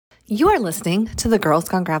You are listening to the Girls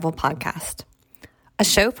Gone Gravel podcast, a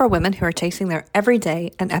show for women who are chasing their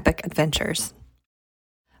everyday and epic adventures.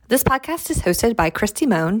 This podcast is hosted by Christy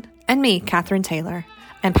Moan and me, Katherine Taylor,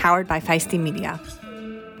 and powered by Feisty Media.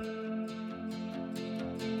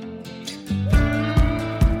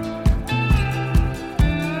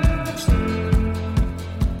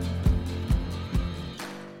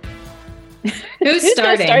 Who's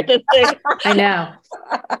starting? Start this thing? I know.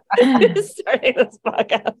 Who's starting this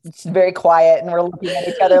podcast? It's very quiet and we're looking at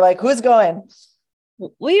each other like, who's going?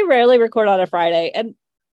 We rarely record on a Friday, and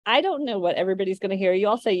I don't know what everybody's going to hear. You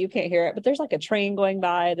all say you can't hear it, but there's like a train going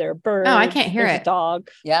by. There are birds. Oh, I can't hear there's it. A dog.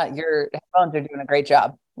 Yeah, your headphones are doing a great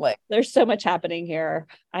job. Like, There's so much happening here.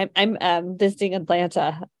 I'm visiting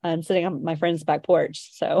Atlanta. I'm sitting on my friend's back porch.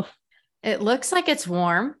 So It looks like it's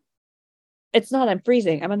warm. it's not. I'm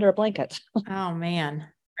freezing. I'm under a blanket. Oh man.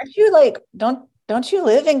 aren't you like, don't you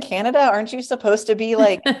live in Canada? Aren't you supposed to be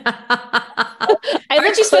like,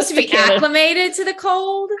 Aren't you supposed to be acclimated to the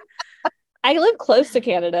cold? I live close to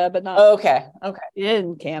Canada, but not okay,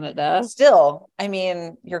 in Canada. still, I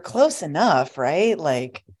mean, you're close enough, right?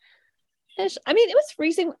 Like, I mean, it was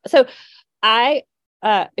freezing. So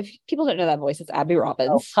if people don't know that voice, it's Abby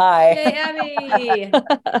Robbins. hi. Yay, Abby.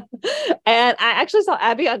 And I actually saw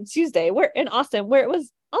Abby on Tuesday. We're in Austin, where it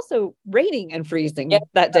was also raining and freezing Yeah,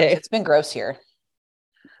 that day. It's been gross here.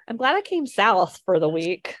 I'm glad I came south for the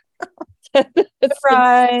week. It's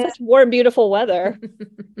Surprise. such warm, beautiful weather.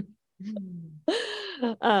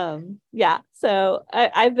 Yeah. So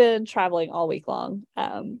I've been traveling all week long.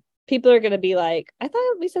 People are going to be like, I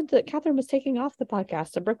thought we said that Catherine was taking off the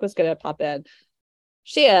podcast and Brooke was going to pop in.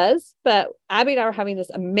 She is, but Abby and I were having this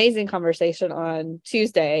amazing conversation on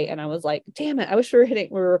Tuesday, and I was like, damn it, I wish we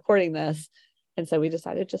were recording this. And so we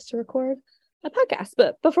decided just to record a podcast.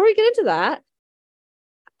 But before we get into that,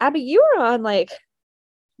 Abby, you were on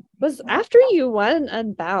was after you won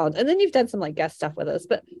Unbound, and then you've done some guest stuff with us,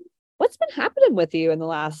 but what's been happening with you in the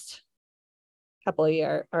last couple of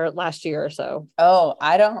years or last year or so? Oh,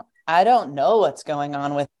 I don't know what's going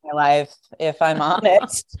on with my life, if I'm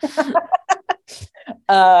honest.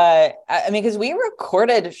 I mean, because we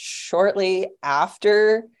recorded shortly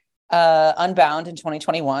after Unbound in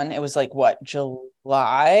 2021. It was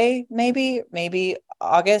July, maybe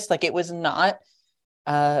August. It was not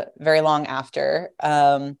very long after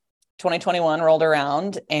 2021 rolled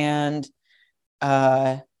around, and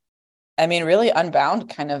I mean, really, Unbound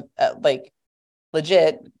kind of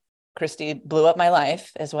legit, Christy blew up my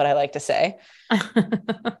life, is what I like to say.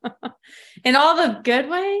 In all the good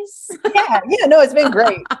ways. Yeah, no, it's been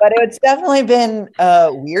great, but it's definitely been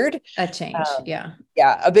weird. A change. Yeah,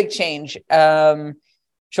 a big change.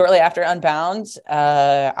 Shortly after Unbound,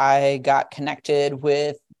 I got connected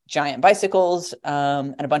with Giant Bicycles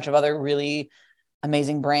and a bunch of other really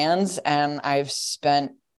amazing brands, and I've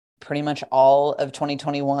spent pretty much all of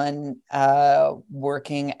 2021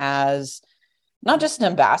 working as not just an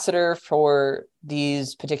ambassador for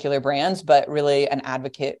these particular brands, but really an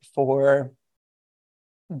advocate for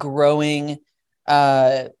growing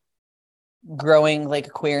queer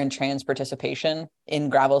and trans participation in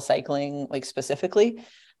gravel cycling, specifically,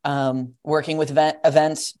 working with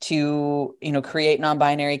events to, create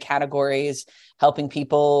non-binary categories, helping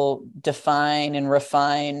people define and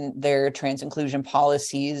refine their trans inclusion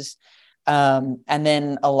policies. And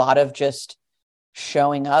then a lot of just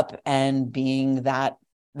showing up and being that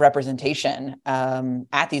representation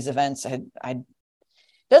at these events. I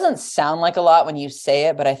doesn't sound like a lot when you say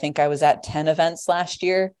it, but I think I was at 10 events last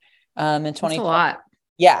year in 2020. That's a lot.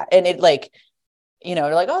 Yeah. And it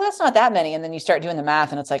you're like, oh, that's not that many. And then you start doing the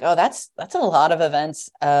math and it's like, oh, that's a lot of events.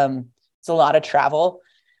 It's a lot of travel.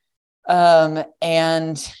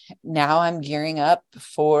 And now I'm gearing up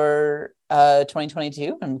for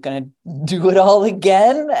 2022. I'm going to do it all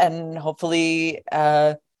again and hopefully,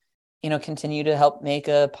 continue to help make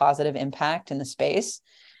a positive impact in the space.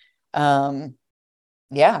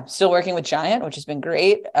 Still working with Giant, which has been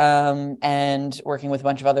great. And working with a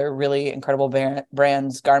bunch of other really incredible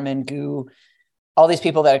brands, Garmin, Goo, all these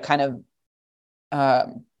people that are kind of,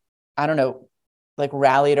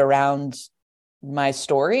 rallied around my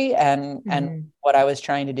story and what I was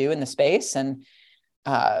trying to do in the space. And,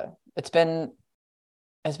 it's been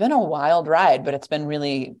a wild ride, but it's been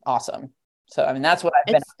really awesome. So, I mean, that's what I've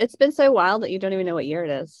been. It's been so wild that you don't even know what year it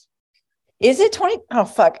is. Is it 20? Oh,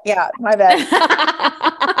 fuck. Yeah. My bad.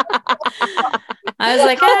 I was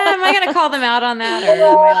like, am I going to call them out on that, or am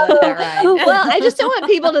I going to let that ride? Well, I just don't want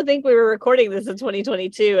people to think we were recording this in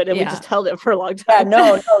 2022 and then we just held it for a long time. Yeah,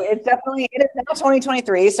 no, it is now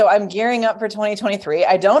 2023. So I'm gearing up for 2023.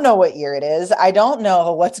 I don't know what year it is. I don't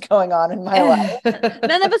know what's going on in my life.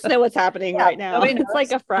 None of us know what's happening right now. It's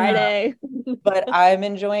like a Friday. But I'm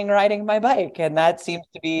enjoying riding my bike. And that seems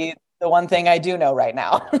to be the one thing I do know right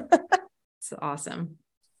now. It's awesome.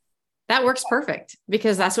 That works perfect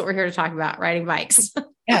because that's what we're here to talk about, riding bikes.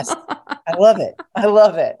 Yes. I love it. I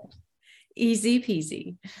love it. Easy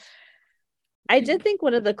peasy. I did think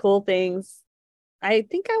one of the cool things, I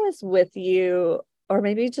think I was with you, or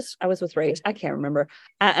maybe just I was with Rach, I can't remember,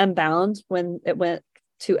 at Unbound when it went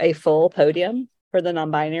to a full podium for the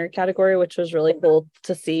non-binary category, which was really cool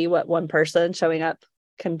to see what one person showing up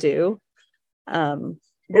can do.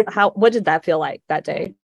 What did that feel like that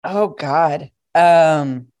day? Oh God.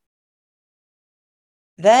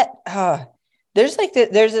 There's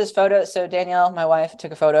this photo. So Danielle, my wife,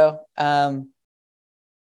 took a photo of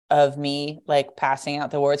me like passing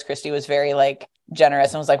out the awards. Christy was very like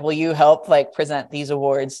generous and was like, will you help like present these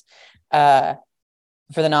awards for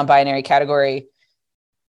the non-binary category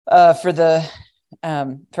for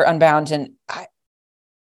Unbound? And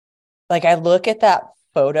I look at that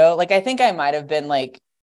photo, like I think I might have been like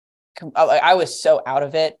I was so out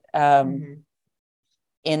of it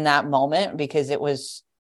in that moment, because it was,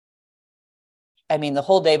 I mean, the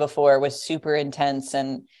whole day before was super intense.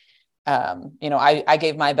 And, I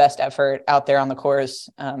gave my best effort out there on the course.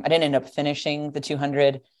 I didn't end up finishing the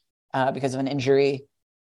 200 because of an injury,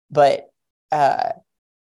 but, I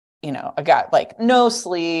got like no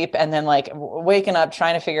sleep, and then like waking up,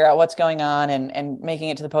 trying to figure out what's going on and making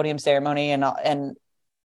it to the podium ceremony. And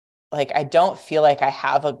like, I don't feel like I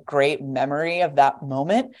have a great memory of that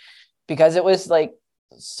moment because it was like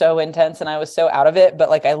so intense and I was so out of it. But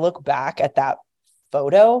like, I look back at that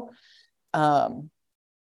photo and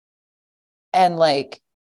like,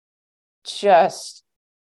 just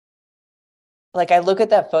like, I look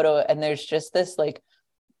at that photo and there's just this like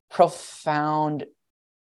profound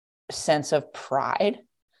sense of pride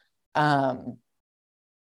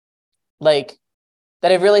like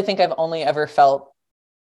that I really think I've only ever felt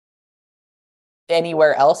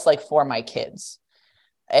anywhere else, like for my kids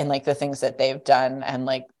and like the things that they've done and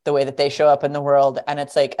like the way that they show up in the world. And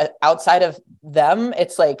it's like outside of them,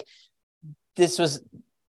 it's like this was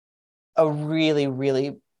a really,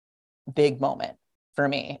 really big moment for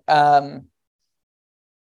me. And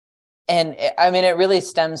I mean, it really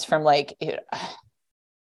stems from like in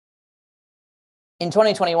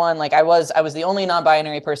 2021, like I was the only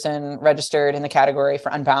non-binary person registered in the category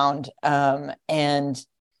for Unbound. And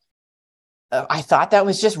I thought that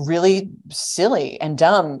was just really silly and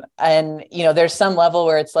dumb. And, there's some level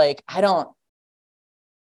where it's like, I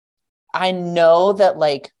know that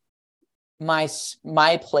like my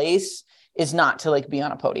place is not to like be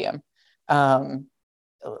on a podium.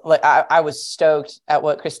 Like I was stoked at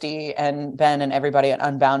what Christy and Ben and everybody at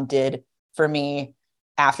Unbound did for me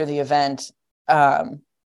after the event. And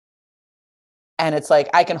it's like,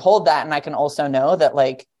 I can hold that. And I can also know that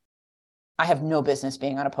like, I have no business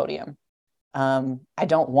being on a podium. I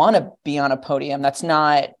don't want to be on a podium. That's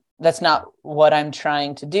not what I'm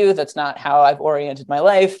trying to do. That's not how I've oriented my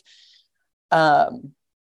life. And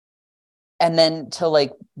then to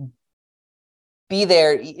like be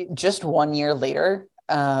there just 1 year later,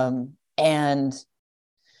 and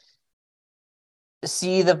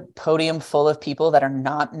see the podium full of people that are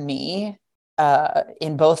not me,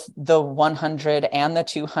 in both the 100 and the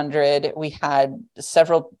 200. We had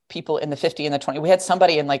several people in the 50 and the 20. We had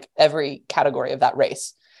somebody in like every category of that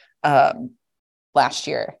race last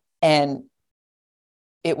year. And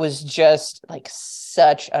it was just like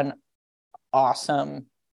such an awesome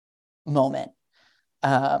moment.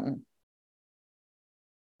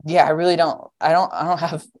 Yeah, I don't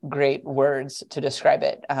have great words to describe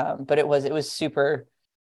it. But it was super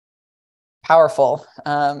powerful.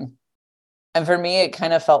 And for me, it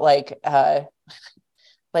kind of felt like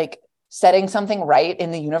setting something right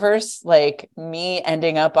in the universe. Like me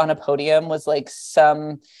ending up on a podium was like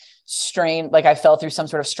some strange, like I fell through some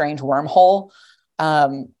sort of strange wormhole,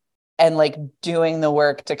 and like doing the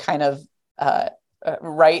work to kind of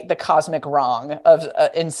right the cosmic wrong of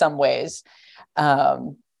in some ways,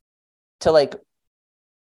 to like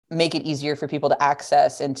make it easier for people to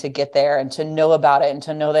access and to get there and to know about it and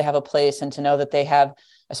to know they have a place and to know that they have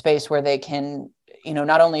a space where they can,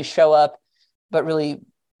 not only show up, but really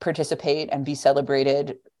participate and be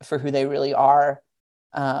celebrated for who they really are.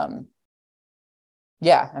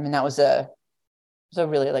 Yeah, I mean, that was a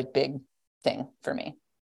really like big thing for me.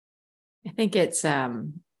 I think it's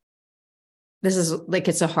this is like,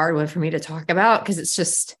 it's a hard one for me to talk about because it's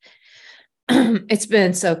just, it's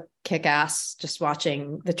been so kick-ass just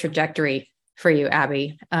watching the trajectory for you,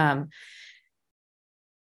 Abby. I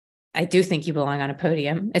do think you belong on a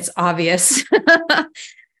podium. It's obvious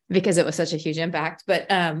because it was such a huge impact. But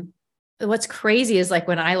what's crazy is like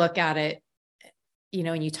when I look at it, you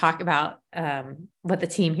know, and you talk about what the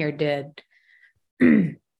team here did.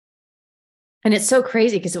 And it's so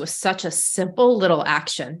crazy because it was such a simple little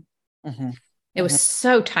action. Mm-hmm. It was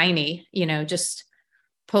so tiny, you know, just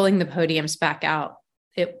pulling the podiums back out.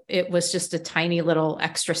 It was just a tiny little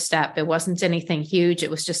extra step. It wasn't anything huge.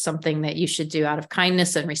 It was just something that you should do out of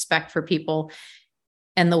kindness and respect for people.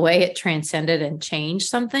 And the way it transcended and changed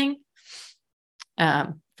something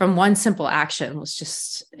from one simple action was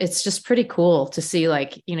just, it's just pretty cool to see.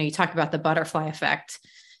 Like, you know, you talk about the butterfly effect,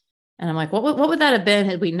 and I'm like, what would that have been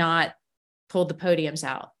had we not pulled the podiums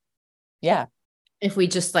out? Yeah. If we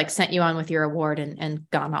just like sent you on with your award and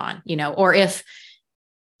gone on, you know, or if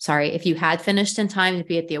you had finished in time to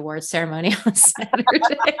be at the awards ceremony on Saturday,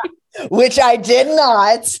 which I did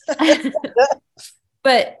not.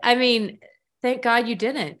 But I mean, thank God you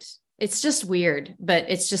didn't. It's just weird, but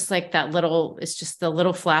it's just like it's just the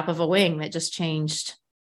little flap of a wing that just changed.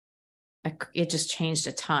 It just changed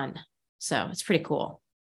a ton. So it's pretty cool.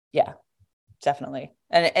 Yeah, definitely.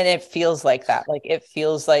 And it feels like that. Like, it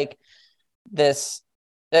feels like this,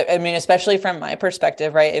 I mean, especially from my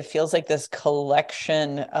perspective, right? It feels like this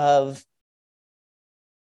collection of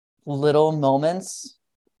little moments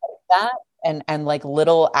like that, and like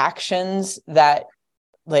little actions that,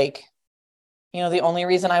 like, you know, the only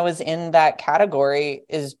reason I was in that category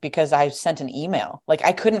is because I sent an email. Like,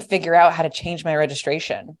 I couldn't figure out how to change my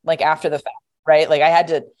registration, like, after the fact, right? Like, I had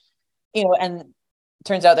to, you know, and it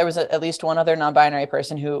turns out there was at least one other non-binary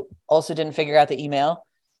person who also didn't figure out the email,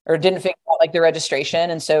 or didn't figure out like the registration.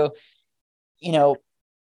 And so, you know,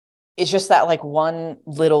 it's just that like one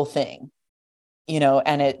little thing, you know,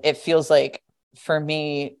 and it feels like for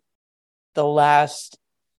me, the last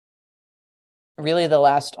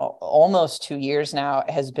almost 2 years now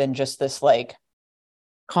has been just this like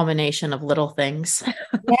culmination of little things.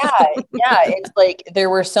 Yeah. It's like, there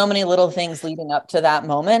were so many little things leading up to that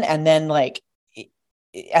moment. And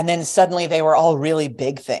then suddenly they were all really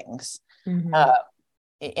big things. Mm-hmm.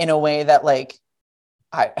 In a way that like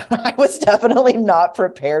I was definitely not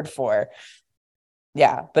prepared for.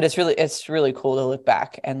 Yeah. But it's really cool to look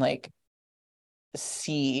back and like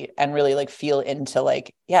see and really like feel into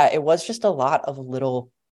like, yeah, it was just a lot of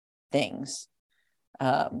little things.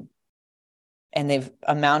 And they've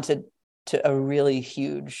amounted to a really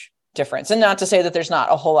huge difference. And not to say that there's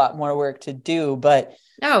not a whole lot more work to do, but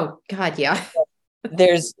oh God, yeah.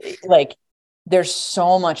 there's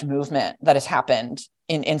so much movement that has happened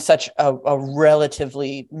in such a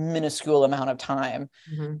relatively minuscule amount of time.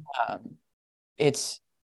 Mm-hmm. It's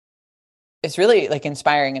really like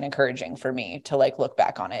inspiring and encouraging for me to like look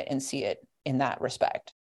back on it and see it in that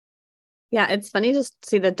respect. Yeah, it's funny to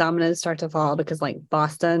see the dominoes start to fall, because like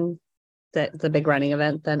Boston, the big running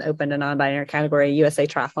event, then opened a non-binary category. USA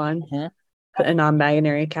Triathlon put a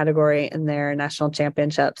non-binary category in their national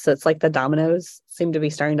championship. So it's like the dominoes seem to be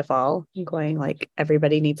starting to fall and going like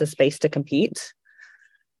everybody needs a space to compete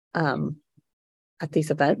at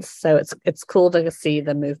these events. So it's cool to see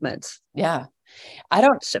the movement. Yeah. I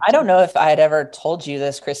don't know if I had ever told you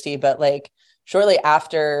this, Christy, but like shortly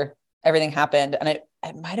after everything happened, and it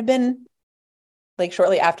might've been like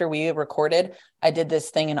shortly after we recorded, I did this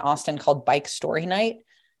thing in Austin called Bike Story Night.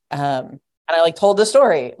 And I like told the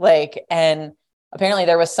story, like, and apparently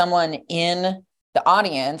there was someone in the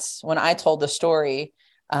audience when I told the story,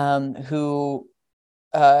 who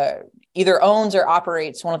either owns or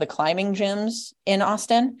operates one of the climbing gyms in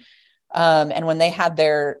Austin. And when they had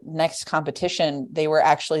their next competition, they were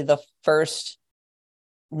actually the first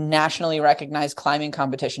nationally recognized climbing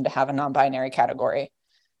competition to have a non-binary category.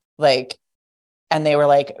 Like, and they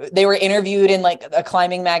were interviewed in like a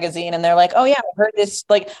climbing magazine, and they're like, oh yeah, I heard this.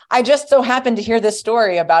 Like, I just so happened to hear this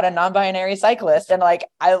story about a non-binary cyclist. And I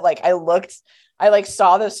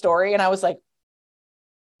saw the story and I was like,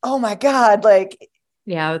 oh my God. Like,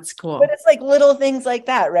 yeah, that's cool. But it's like little things like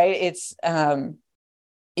that, right? It's,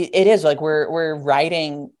 it is like, we're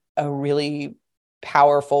riding a really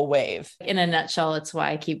powerful wave. In a nutshell, it's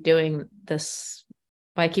why I keep doing this.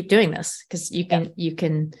 Because you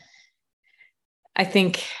can, I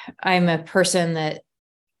think I'm a person that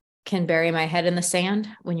can bury my head in the sand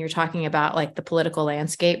when you're talking about like the political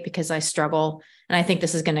landscape, because I struggle. And I think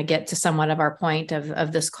this is going to get to somewhat of our point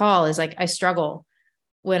of this call, is like, I struggle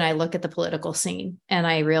when I look at the political scene and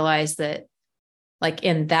I realize that like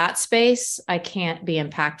in that space, I can't be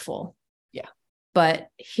impactful. Yeah. but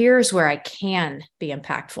here's where I can be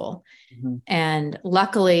impactful. Mm-hmm. And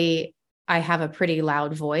luckily I have a pretty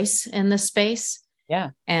loud voice in this space.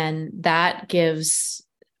 Yeah. And that gives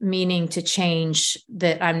meaning to change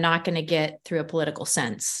that I'm not going to get through a political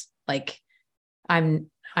sense. Like I'm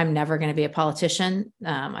never going to be a politician.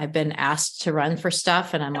 I've been asked to run for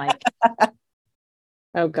stuff and I'm like,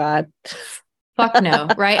 oh God, fuck no.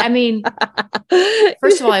 Right. I mean,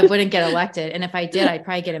 first of all, I wouldn't get elected. And if I did, I'd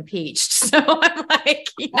probably get impeached. So I'm like,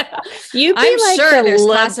 I'm like sure there's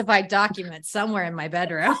classified documents somewhere in my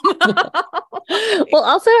bedroom. Well,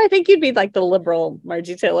 also, I think you'd be like the liberal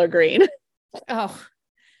Margie Taylor Greene. Oh,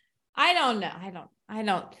 I don't know. I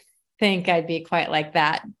don't think I'd be quite like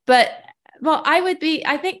that, but well, I would be,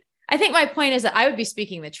 I think my point is that I would be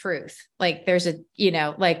speaking the truth. Like there's a,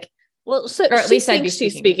 well, so or at least I'd be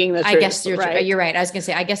speaking the truth. I guess you're right. You're right. I was going to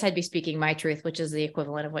say, I guess I'd be speaking my truth, which is the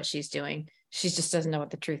equivalent of what she's doing. She just doesn't know what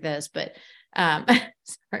the truth is, but,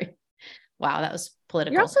 sorry. Wow. That was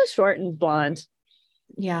political. You're also short and blonde.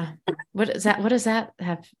 Yeah. What does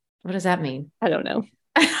that mean? I don't know.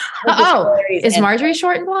 Oh, is Marjorie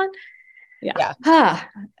short and blonde? Yeah. Huh.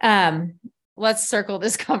 Let's circle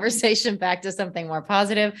this conversation back to something more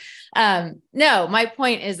positive. No, my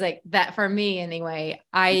point is like that for me anyway,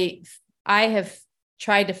 I have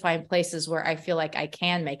tried to find places where I feel like I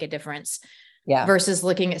can make a difference versus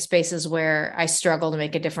looking at spaces where I struggle to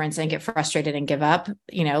make a difference and get frustrated and give up,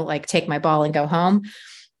 like take my ball and go home.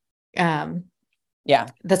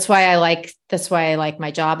 That's why I like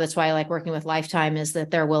my job. That's why I like working with Lifetime, is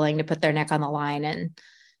that they're willing to put their neck on the line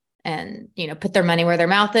and put their money where their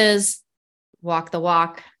mouth is, walk the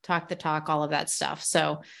walk, talk the talk, all of that stuff.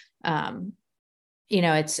 So,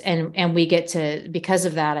 it's, and we get to, because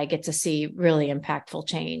of that, I get to see really impactful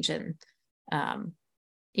change. And,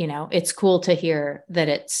 it's cool to hear that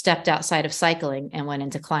it stepped outside of cycling and went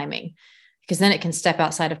into climbing, because then it can step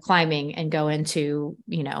outside of climbing and go into,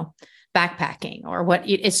 backpacking or what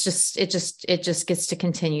it just gets to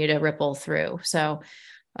continue to ripple through. So,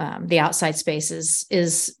 the outside space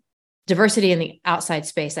is diversity in the outside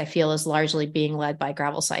space, I feel, is largely being led by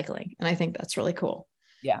gravel cycling. And I think that's really cool.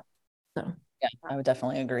 Yeah. So, yeah, I would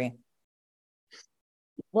definitely agree.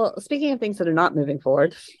 Well, speaking of things that are not moving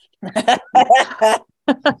forward, and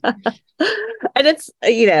it's,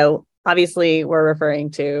 obviously we're referring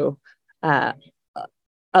to, a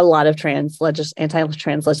lot of anti-trans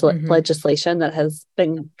legislation that has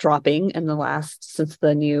been dropping since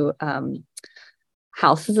the new,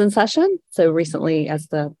 House is in session. So recently, as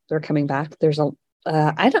they're coming back, there's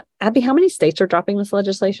Abby, how many states are dropping this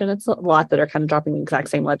legislation? It's a lot that are kind of dropping the exact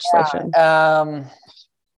same legislation.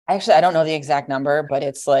 Actually, I don't know the exact number, but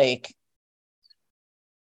it's like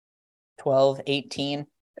 12, 18.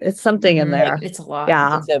 It's something in there. It's a lot.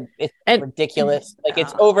 Yeah. It's ridiculous. Like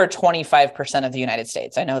it's over 25% of the United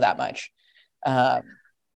States. I know that much.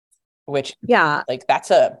 Which like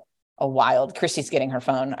that's a wild. Christy's getting her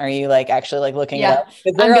phone. Are you actually looking it up?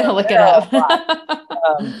 I'm going to look it up.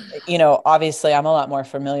 Obviously I'm a lot more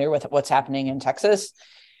familiar with what's happening in Texas.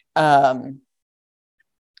 And,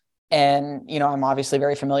 I'm obviously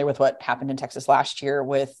very familiar with what happened in Texas last year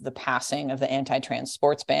with the passing of the anti-trans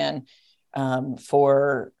sports ban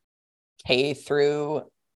for K through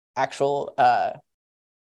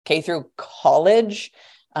college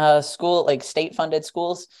school, like state funded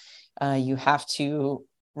schools. You have to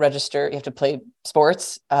register, you have to play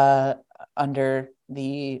sports under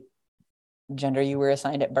the gender you were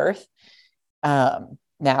assigned at birth. Now,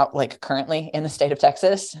 currently in the state of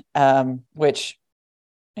Texas, which,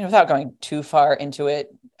 without going too far into it,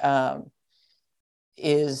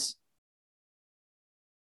 is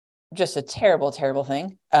just a terrible, terrible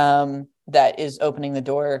thing that is opening the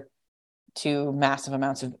door to massive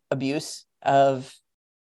amounts of abuse of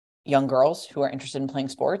young girls who are interested in playing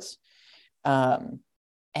sports,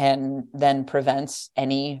 and then prevents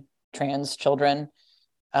any trans children,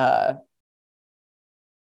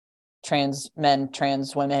 trans men,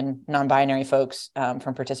 trans women, non-binary folks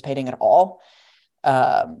from participating at all.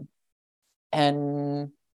 And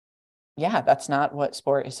that's not what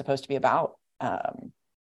sport is supposed to be about.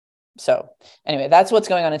 So anyway, that's what's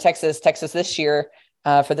going on in Texas. Texas this year,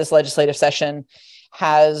 for this legislative session,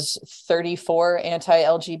 has 34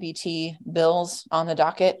 anti-LGBT bills on the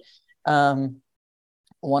docket,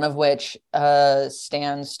 one of which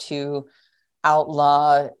stands to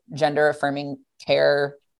outlaw gender-affirming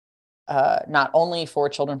care, not only for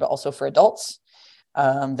children, but also for adults.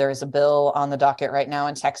 There is a bill on the docket right now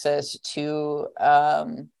in Texas to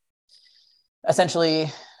essentially,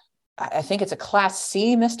 I think it's a Class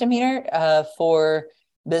C misdemeanor for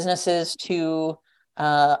businesses to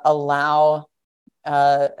allow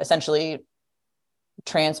essentially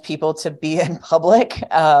trans people to be in public.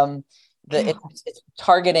 It's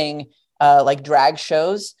targeting like drag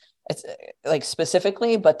shows. It's like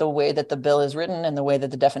specifically, but the way that the bill is written and the way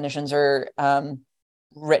that the definitions are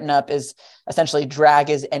written up is essentially drag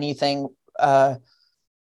is anything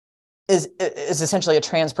is essentially a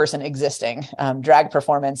trans person existing. Drag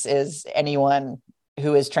performance is anyone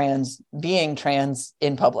who is trans being trans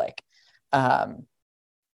in public,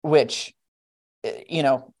 which, you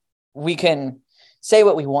know, we can say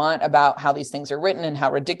what we want about how these things are written and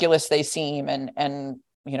how ridiculous they seem. And,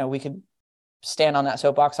 you know, we could stand on that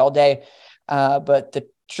soapbox all day. But the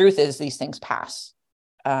truth is these things pass.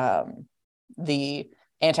 The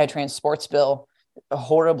anti-trans sports bill,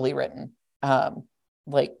 horribly written.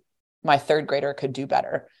 Like my third grader could do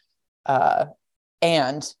better.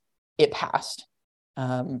 And it passed.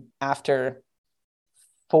 After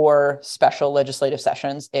 4 special legislative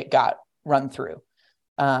sessions, it got run through.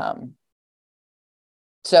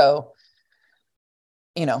 So,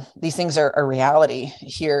 you know, these things are a reality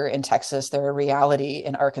here in Texas. They're a reality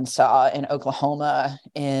in Arkansas, in Oklahoma,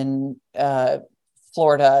 in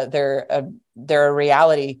Florida. They're a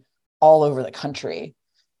reality all over the country.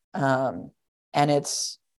 And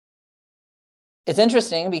it's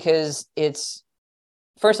interesting because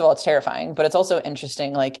first of all, it's terrifying, but it's also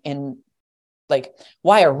interesting, why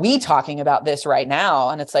are we talking about this right now?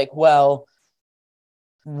 And it's like, well,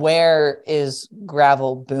 where is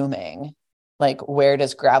gravel booming? Like, where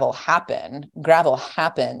does gravel happen? Gravel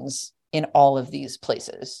happens in all of these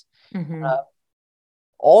places,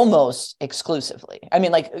 almost exclusively. I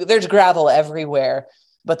mean, like, there's gravel everywhere,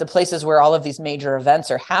 but the places where all of these major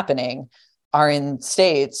events are happening are in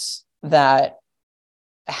states that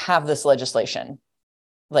have this legislation,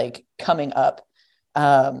 like, coming up,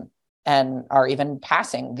 and are even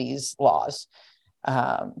passing these laws.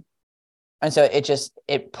 And so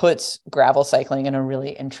it puts gravel cycling in a really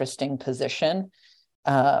interesting position.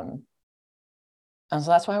 And so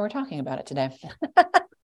that's why we're talking about it today.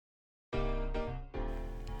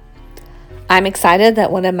 I'm excited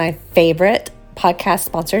that one of my favorite podcast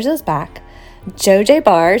sponsors is back. JoJ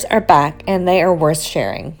Bars are back, and they are worth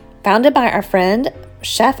sharing. Founded by our friend,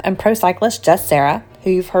 chef and pro cyclist Jess Sarah, who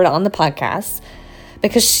you've heard on the podcast,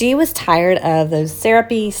 because she was tired of those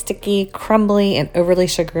syrupy, sticky, crumbly, and overly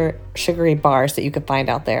sugary bars that you could find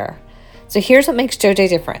out there. So here's what makes JoJ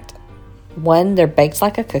different. 1, they're baked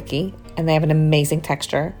like a cookie, and they have an amazing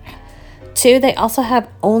texture. 2, they also have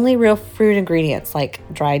only real fruit ingredients like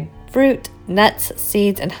dried fruit, nuts,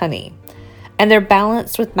 seeds, and honey. And they're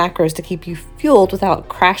balanced with macros to keep you fueled without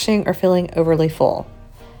crashing or feeling overly full.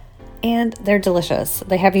 And they're delicious.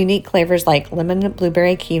 They have unique flavors like lemon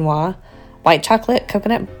blueberry quinoa, white chocolate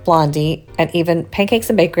coconut blondie, and even pancakes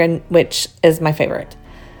and bacon, which is my favorite.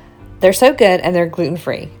 They're so good, and they're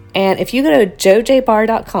gluten-free. And if you go to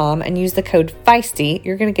jojbar.com and use the code FEISTY,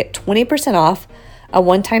 you're going to get 20% off a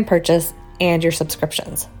one-time purchase and your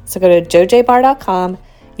subscriptions. So go to jojbar.com,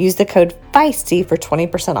 use the code FEISTY for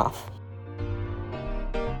 20% off.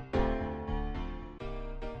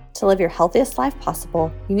 To live your healthiest life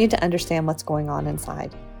possible, you need to understand what's going on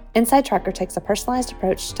inside. Inside Tracker takes a personalized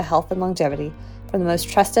approach to health and longevity from the most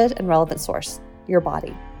trusted and relevant source, your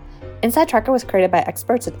body. Inside Tracker was created by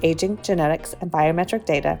experts in aging, genetics, and biometric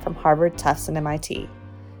data from Harvard, Tufts, and MIT.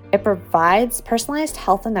 It provides personalized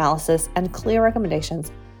health analysis and clear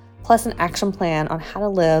recommendations, plus an action plan on how to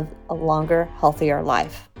live a longer, healthier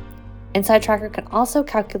life. Inside Tracker can also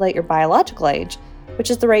calculate your biological age,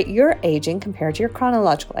 which is the rate you're aging compared to your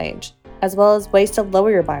chronological age, as well as ways to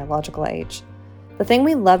lower your biological age. The thing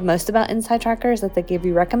we love most about Inside Tracker is that they give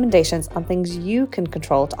you recommendations on things you can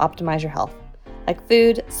control to optimize your health, like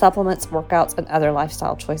food, supplements, workouts, and other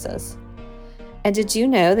lifestyle choices. And did you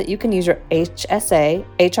know that you can use your HSA,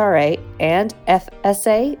 HRA, and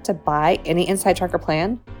FSA to buy any Inside Tracker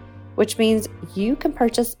plan? Which means you can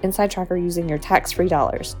purchase Inside Tracker using your tax-free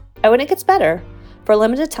dollars. Oh, and it gets better. For a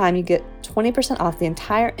limited time, you get 20% off the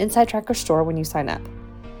entire Inside Tracker store when you sign up.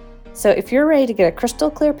 So if you're ready to get a crystal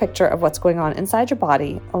clear picture of what's going on inside your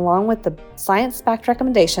body, along with the science-backed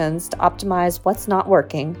recommendations to optimize what's not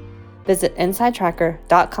working, visit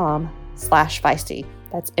insidetracker.com/feisty.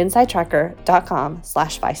 That's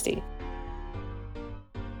insidetracker.com/feisty.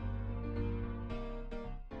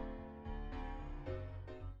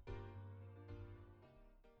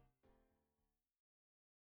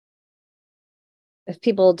 If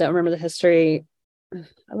people don't remember the history,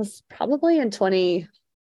 I was probably in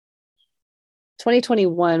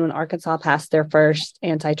 2021 when Arkansas passed their first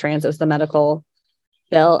anti-trans. It was the medical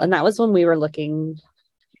bill. And that was when we were looking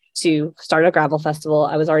to start a gravel festival.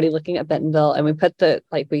 I was already looking at Bentonville, and we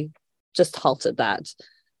just halted that.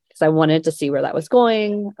 because I wanted to see where that was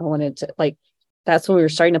going. I wanted to that's when we were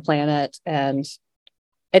starting to plan it. And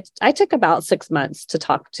I took about 6 months to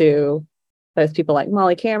talk to both people like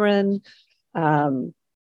Molly Cameron,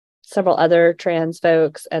 several other trans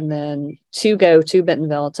folks, and then to go to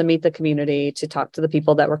Bentonville to meet the community, to talk to the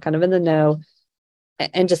people that were kind of in the know,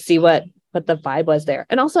 and just see what the vibe was there.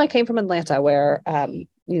 And also I came from Atlanta where,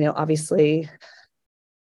 obviously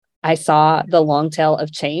I saw the long tail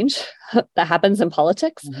of change that happens in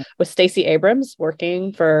politics with Stacey Abrams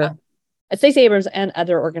working for Stacey Abrams and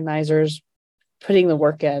other organizers putting the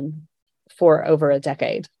work in for over a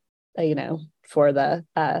decade, for the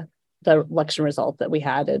election result that we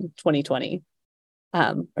had in 2020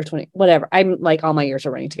 or 20, whatever. I'm like, all my years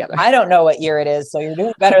are running together. I don't know what year it is, so you're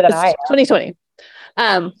doing better than I am. 2020.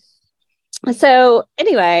 So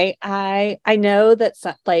anyway, I know that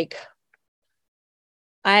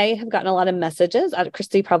I have gotten a lot of messages.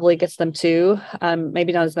 Christy probably gets them too.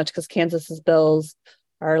 Maybe not as much because Kansas's bills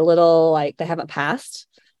are a little they haven't passed.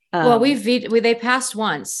 Well, they passed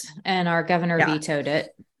once and our governor vetoed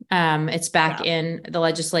it. It's back in the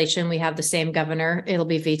legislation. We have the same governor. It'll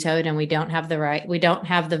be vetoed, and we don't have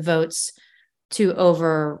the votes to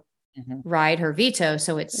override her veto.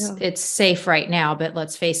 So it's safe right now, but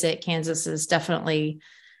let's face it, Kansas is definitely,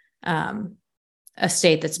 a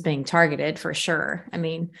state that's being targeted for sure. I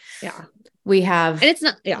mean, we have, and it's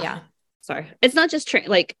not, sorry. It's not just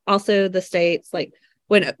also the states,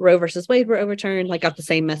 when Roe versus Wade were overturned, got the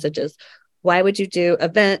same messages. Why would you do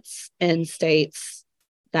events in states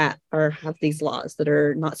that have these laws that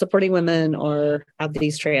are not supporting women or have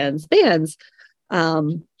these trans bans?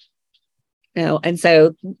 And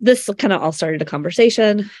so this kind of all started a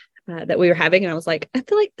conversation that we were having. And I was like, I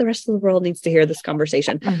feel like the rest of the world needs to hear this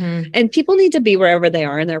conversation. And people need to be wherever they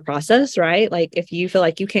are in their process, right? If you feel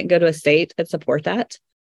like you can't go to a state and support that,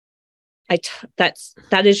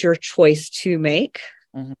 that is your choice to make.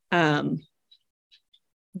 That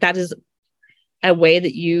is a way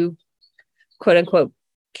that you, quote unquote,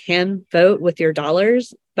 can vote with your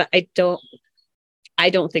dollars, but I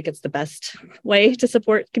don't think it's the best way to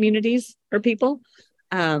support communities or people.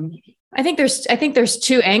 I think there's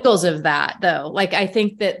two angles of that though. I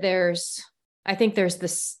think there's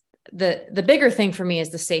this, the bigger thing for me is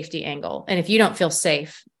the safety angle. And if you don't feel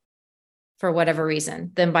safe for whatever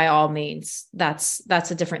reason, then by all means, that's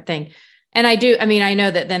a different thing. And I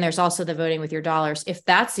know that then there's also the voting with your dollars. If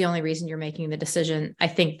that's the only reason you're making the decision, I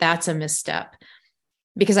think that's a misstep,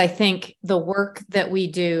 because I think the work that we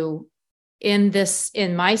do in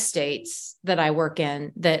my states that I work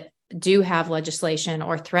in that do have legislation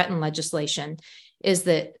or threaten legislation is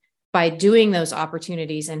that by doing those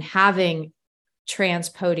opportunities and having trans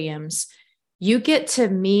podiums, you get to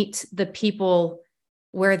meet the people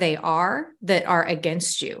where they are that are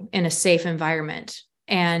against you in a safe environment,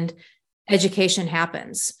 and education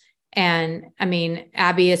happens. And I mean,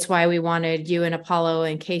 Abby, it's why we wanted you and Apollo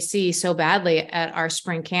and KC so badly at our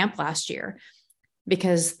spring camp last year,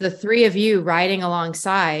 because the three of you riding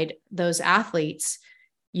alongside those athletes,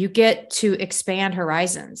 you get to expand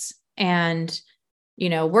horizons. And,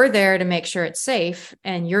 we're there to make sure it's safe.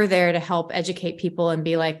 And you're there to help educate people and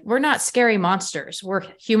be like, we're not scary monsters. We're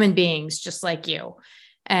human beings just like you,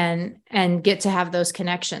 and get to have those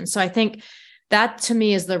connections. So I think that to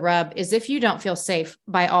me is the rub, is if you don't feel safe,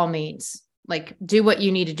 by all means, do what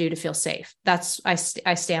you need to do to feel safe. I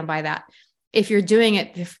stand by that. If you're doing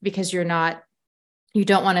it because you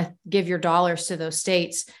don't want to give your dollars to those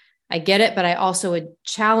states, I get it. But I also would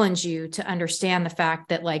challenge you to understand the fact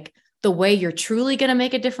that the way you're truly going to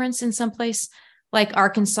make a difference in some place like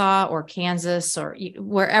Arkansas or Kansas or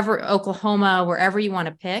wherever, Oklahoma, wherever you want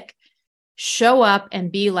to pick, show up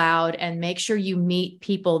and be loud and make sure you meet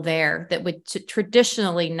people there that would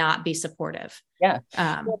traditionally not be supportive.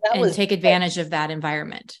 And take advantage of that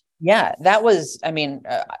environment. Yeah, that was,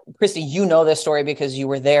 Christy, this story because you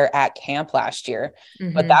were there at camp last year,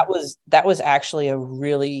 but that was actually a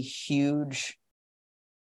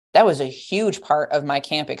huge part of my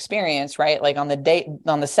camp experience, right? On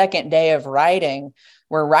the second day of riding,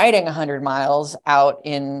 we're riding 100 miles out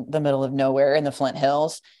in the middle of nowhere in the Flint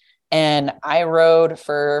Hills. And I rode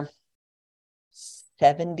for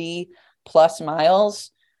 70 plus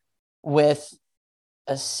miles with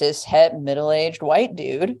a cishet middle-aged white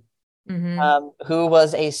dude who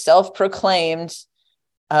was a self-proclaimed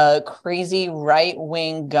crazy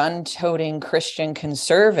right-wing gun-toting Christian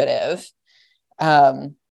conservative.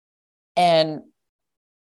 And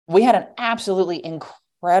we had an absolutely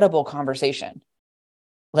incredible conversation.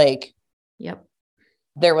 Yep.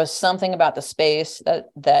 There was something about the space that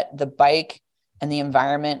the bike and the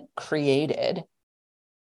environment created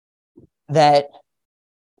that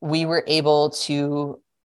we were able to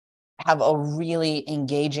have a really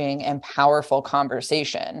engaging and powerful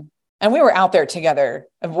conversation. And we were out there together.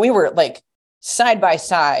 We were like side by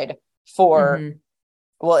side for,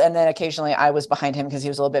 well, and then occasionally I was behind him because he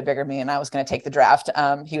was a little bit bigger than me and I was going to take the draft.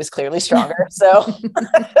 He was clearly stronger. So,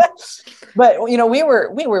 but we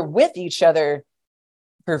were with each other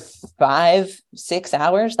for 5-6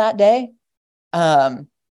 hours that day.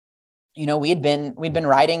 We'd been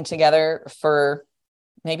riding together for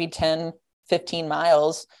maybe 10-15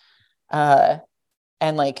 miles.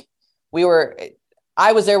 And like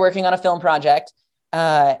I was there working on a film project,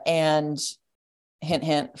 and hint,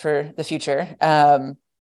 hint for the future.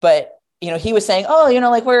 But he was saying, oh,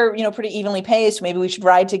 like we're, pretty evenly paced. Maybe we should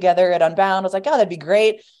ride together at Unbound. I was like, oh, that'd be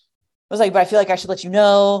great. I was like, but I feel like I should let you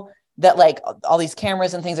know that like all these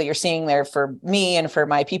cameras and things that you're seeing there for me and for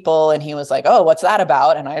my people. And he was like, oh, what's that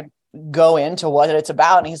about? And I go into what it's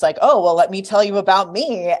about. And he's like, oh, well, let me tell you about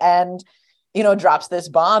me. And, drops this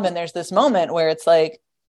bomb. And there's this moment where it's like,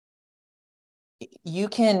 you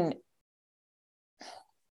can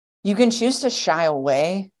choose to shy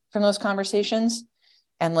away from those conversations.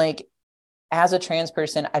 And like, as a trans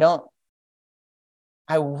person,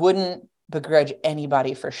 I wouldn't begrudge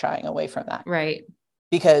anybody for shying away from that. Right.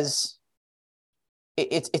 Because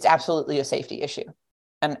it's absolutely a safety issue.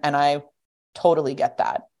 And I totally get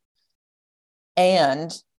that.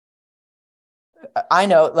 And I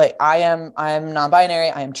know, like, I'm non-binary,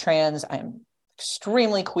 I am trans, I am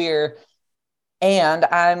extremely queer, and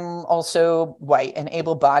I'm also white and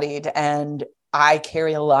able-bodied, and I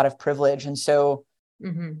carry a lot of privilege. And so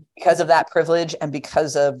because of that privilege and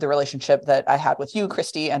because of the relationship that I had with you,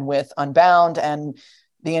 Christy, and with Unbound and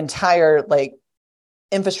the entire like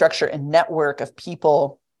infrastructure and network of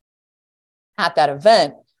people at that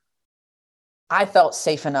event, I felt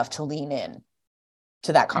safe enough to lean in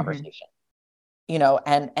to that conversation,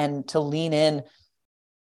 and to lean in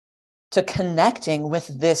to connecting with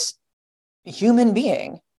this human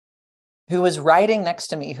being who was riding next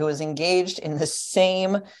to me, who was engaged in the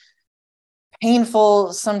same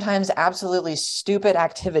painful, sometimes absolutely stupid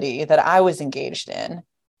activity that I was engaged in.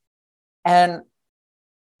 And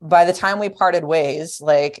by the time we parted ways,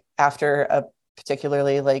 like after a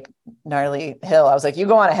particularly like gnarly hill, I was like, you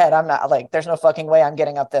go on ahead. I'm not like, there's no fucking way I'm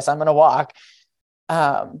getting up this. I'm going to walk.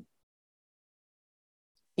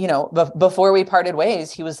 Before we parted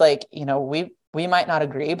ways, he was like, we might not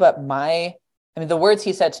agree, but the words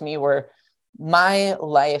he said to me were, my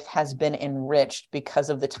life has been enriched because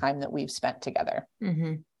of the time that we've spent together.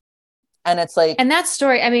 And it's like, and that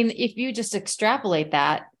story, if you just extrapolate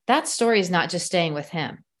that story is not just staying with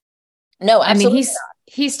him. No, absolutely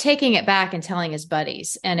he's taking it back and telling his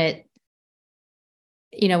buddies, and it,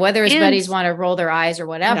 whether his buddies want to roll their eyes or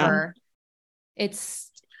whatever, it's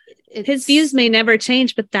his views may never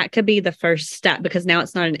change, but that could be the first step, because now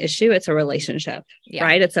it's not an issue. It's a relationship,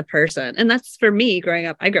 right? It's a person. And that's for me growing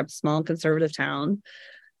up. I grew up in a small conservative town,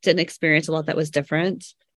 didn't experience a lot that was different.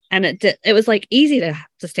 And it was like easy to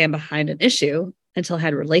stand behind an issue until I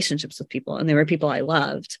had relationships with people, and they were people I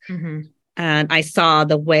loved. And I saw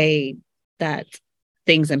the way that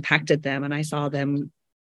things impacted them. And I saw them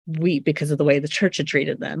weep because of the way the church had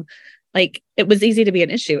treated them. Like, it was easy to be an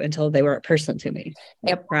issue until they were a person to me.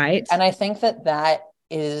 Yep. Right. And I think that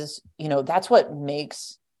is, that's what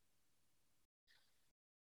makes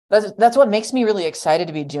me really excited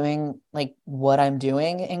to be doing like what I'm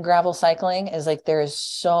doing in gravel cycling, is like, there is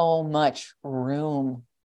so much room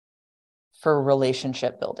for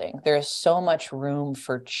relationship building. There is so much room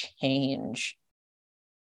for change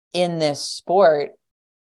in this sport.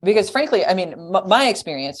 Because frankly, my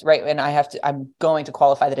experience, right? And I'm going to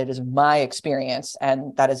qualify that it is my experience,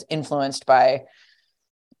 and that is influenced by,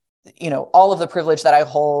 all of the privilege that I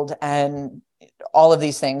hold and all of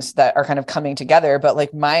these things that are kind of coming together. But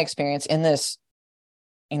like, my experience in this,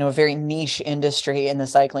 very niche industry in the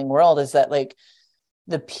cycling world is that like,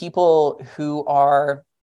 the people who are,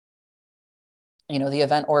 the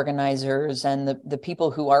event organizers and the people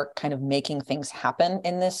who are kind of making things happen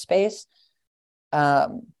in this space,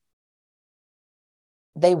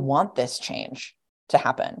 they want this change to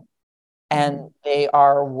happen, and they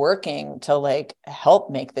are working to like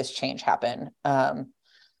help make this change happen.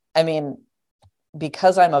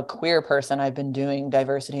 Because I'm a queer person, I've been doing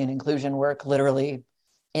diversity and inclusion work literally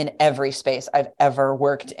in every space I've ever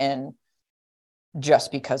worked in,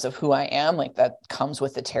 just because of who I am. Like, that comes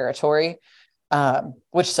with the territory,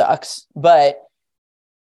 which sucks, but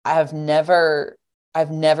I've never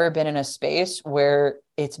been in a space where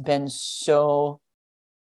it's been so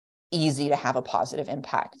easy to have a positive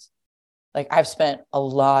impact. Like, I've spent a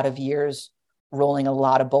lot of years rolling a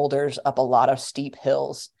lot of boulders up a lot of steep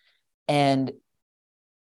hills. And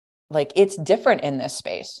like, it's different in this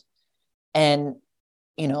space. And,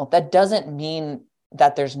 you know, that doesn't mean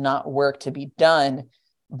that there's not work to be done,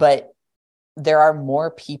 but there are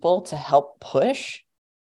more people to help push.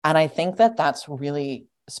 And I think that that's really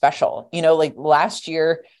special. You know, like last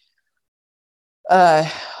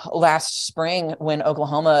spring when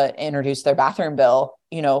Oklahoma introduced their bathroom bill,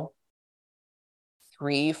 you know,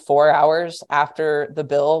 3-4 hours after the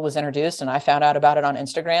bill was introduced and I found out about it on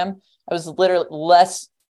Instagram, I was literally less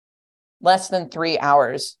than 3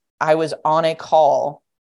 hours. I was on a call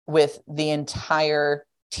with the entire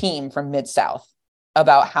team from Mid-South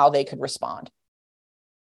about how they could respond.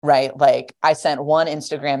 Right? Like, I sent one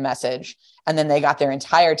Instagram message and then they got their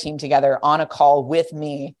entire team together on a call with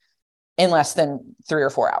me in less than 3 or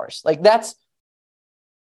 4 hours. Like, that's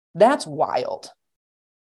wild.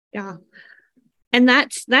 Yeah. And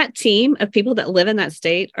that team of people that live in that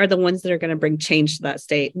state are the ones that are going to bring change to that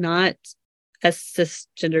state, not a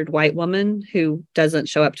cisgendered white woman who doesn't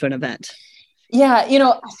show up to an event. Yeah. You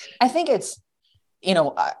know, I think it's, you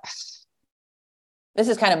know, this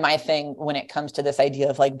is kind of my thing when it comes to this idea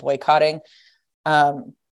of like boycotting.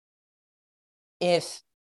 If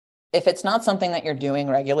it's not something that you're doing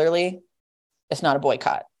regularly, it's not a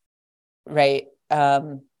boycott, right?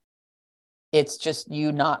 It's just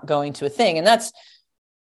you not going to a thing. And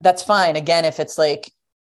that's fine. Again, if it's like,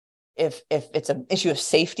 if it's an issue of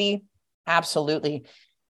safety, absolutely.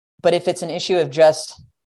 But if it's an issue of just,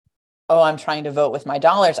 oh, I'm trying to vote with my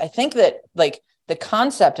dollars, I think that like the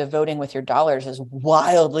concept of voting with your dollars is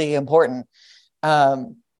wildly important.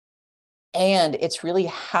 And it's really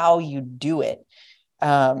how you do it.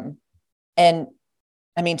 And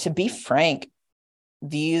I mean, to be frank,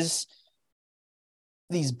 these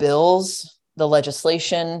bills, the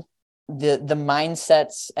legislation, the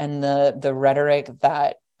mindsets and the rhetoric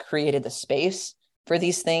that created the space for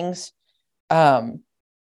these things,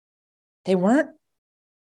 they weren't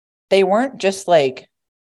just like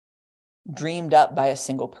dreamed up by a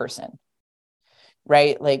single person,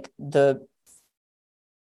 right? Like the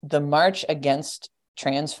march against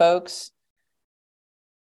trans folks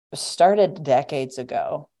started decades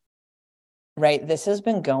ago, right? This has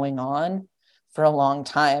been going on for a long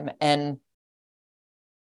time. And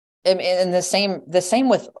the same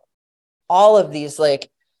with all of these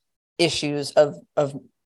like issues of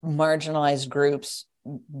marginalized groups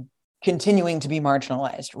continuing to be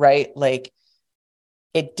marginalized, right? Like,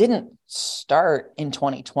 it didn't start in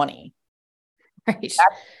 2020. Right.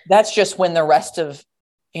 That's just when the rest of,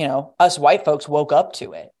 you know, us white folks woke up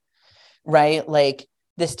to it, right? Like,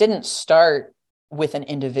 this didn't start with an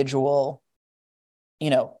individual, you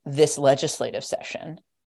know, this legislative session.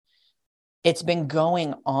 It's been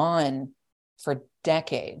going on for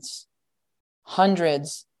decades.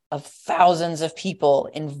 Hundreds of thousands of people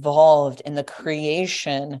involved in the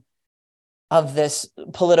creation of this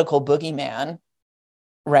political boogeyman,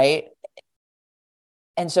 right?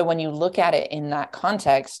 And so when you look at it in that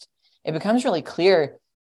context, it becomes really clear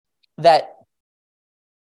that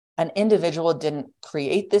an individual didn't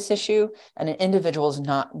create this issue and an individual is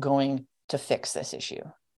not going to fix this issue.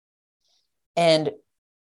 And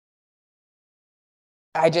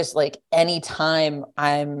I just, like, anytime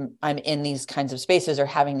I'm in these kinds of spaces or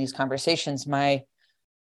having these conversations, my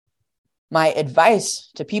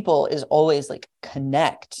advice to people is always like,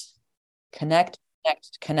 connect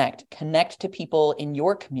to people in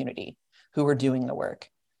your community who are doing the work.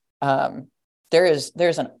 There's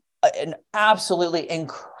an absolutely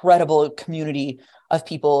incredible community of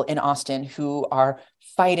people in Austin who are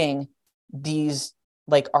fighting these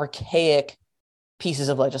like archaic pieces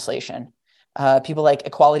of legislation. People like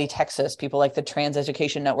Equality Texas, people like the Trans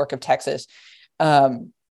Education Network of Texas, the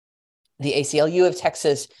ACLU of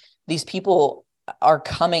Texas. These people are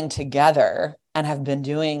coming together and have been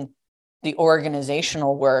doing the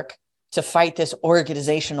organizational work to fight this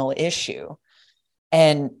organizational issue.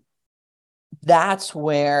 And that's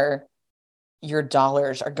where your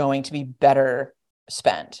dollars are going to be better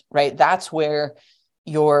spent, right? That's where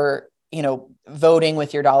your, you know, voting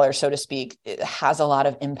with your dollars, so to speak, it has a lot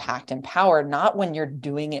of impact and power, not when you're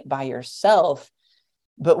doing it by yourself,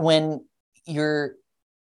 but when you're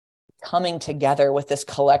coming together with this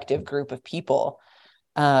collective group of people.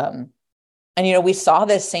 And, you know, we saw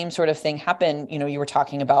this same sort of thing happen. You know, you were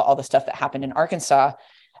talking about all the stuff that happened in Arkansas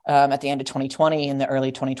at the end of 2020 and the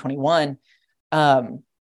early 2021.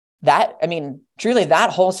 That, I mean, truly, that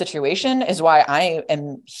whole situation is why I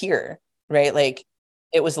am here, right? Like,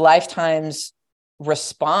 it was Lifetime's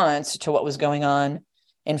response to what was going on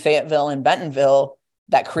in Fayetteville and Bentonville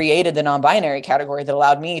that created the non-binary category that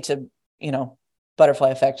allowed me to, you know,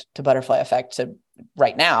 butterfly effect to butterfly effect to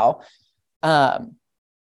right now.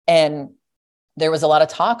 And there was a lot of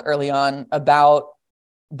talk early on about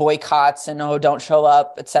boycotts and, oh, don't show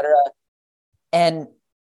up, et cetera. And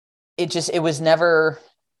it was never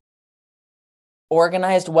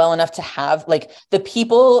organized well enough to have, like, the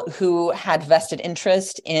people who had vested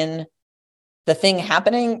interest in the thing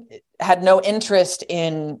happening had no interest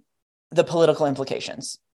in the political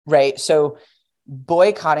implications, right? So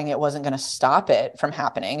boycotting it wasn't going to stop it from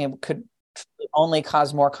happening. It could only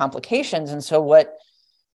cause more complications. And so what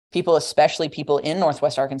people, especially people in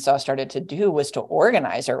Northwest Arkansas, started to do was to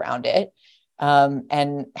organize around it,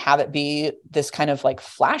 and have it be this kind of like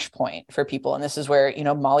flashpoint for people. And this is where,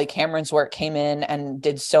 Molly Cameron's work came in and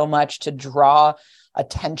did so much to draw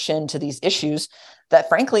attention to these issues that,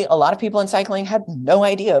 frankly, a lot of people in cycling had no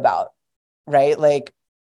idea about, right? Like,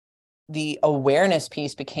 the awareness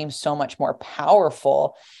piece became so much more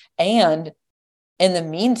powerful. And in the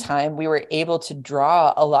meantime, we were able to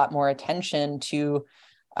draw a lot more attention to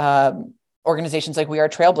organizations like We Are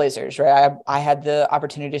Trailblazers, right? I had the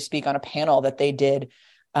opportunity to speak on a panel that they did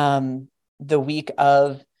the week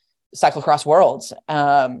of Cyclocross Worlds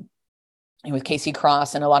with Casey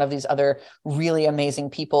Cross and a lot of these other really amazing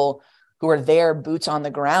people who are there, boots on the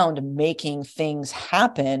ground, making things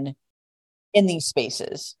happen in these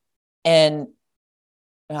spaces. And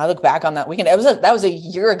I look back on that weekend. That was a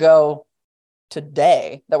year ago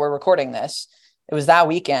today that we're recording this. It was that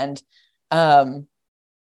weekend. And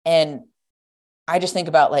I just think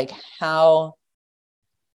about like how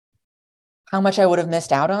much I would have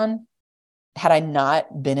missed out on had I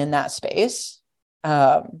not been in that space.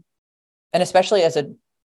 And especially as a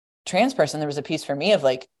trans person, there was a piece for me of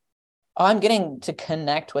like, oh, I'm getting to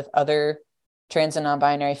connect with other trans and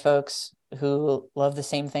non-binary folks who love the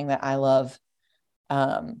same thing that I love.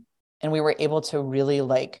 And we were able to really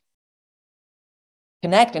like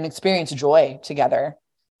connect and experience joy together.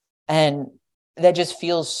 And that just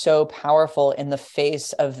feels so powerful in the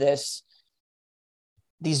face of these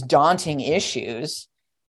daunting issues.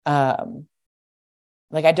 Like,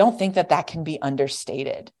 I don't think that can be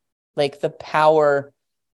understated. Like, the power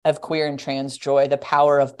of queer and trans joy, the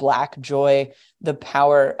power of Black joy, the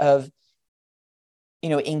power of,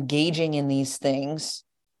 engaging in these things,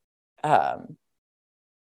 that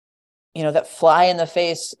fly in the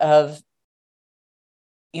face of,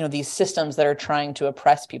 these systems that are trying to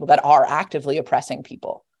oppress people, that are actively oppressing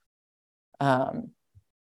people. And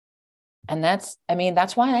that's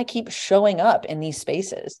why I keep showing up in these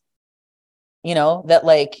spaces, that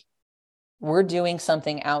like, we're doing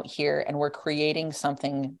something out here and we're creating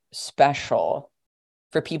something special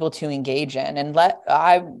for people to engage in. And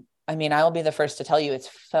I'll be the first to tell you,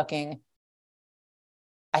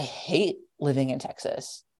 I hate living in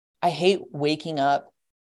Texas. I hate waking up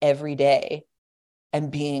every day and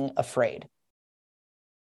being afraid.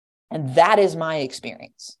 And that is my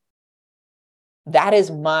experience. That is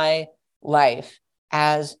my life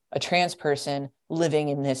as a trans person living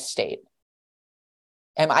in this state.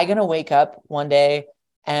 Am I going to wake up one day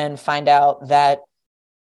and find out that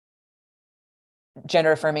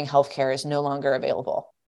gender affirming healthcare is no longer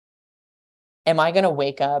available? Am I going to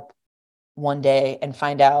wake up one day and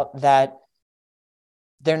find out that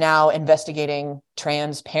they're now investigating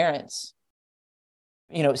trans parents?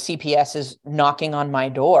 CPS is knocking on my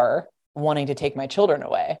door wanting to take my children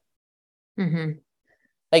away. Mm-hmm.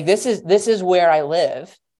 Like, this is where I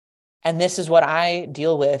live, and this is what I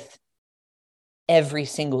deal with every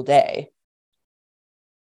single day.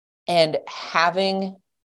 And having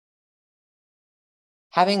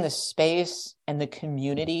the space and the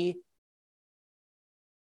community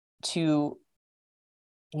to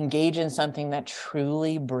engage in something that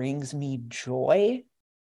truly brings me joy,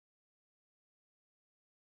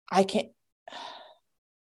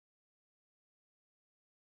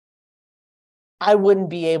 I wouldn't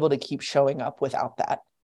be able to keep showing up without that.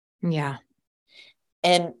 Yeah.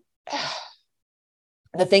 And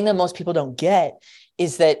the thing that most people don't get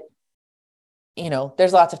is that,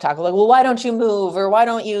 there's lots of talk like, well, why don't you move? Or why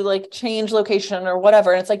don't you like change location or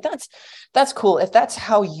whatever? And it's like, that's cool. If that's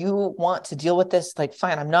how you want to deal with this, like,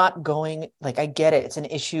 fine, I'm not going, like, I get it. It's an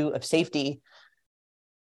issue of safety.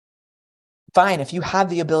 Fine. If you have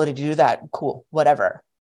the ability to do that, cool, whatever.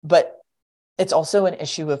 But it's also an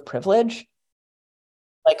issue of privilege,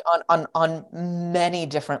 like on many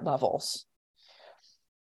different levels.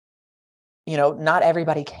 Not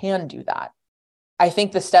everybody can do that. I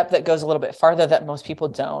think the step that goes a little bit farther that most people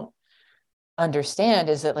don't understand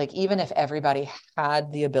is that like, even if everybody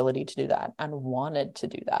had the ability to do that and wanted to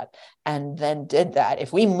do that and then did that,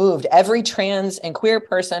 if we moved every trans and queer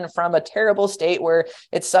person from a terrible state where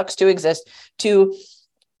it sucks to exist to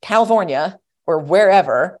California or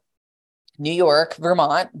wherever, New York,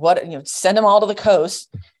 Vermont, send them all to the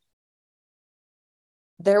coast,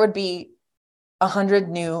 there would be 100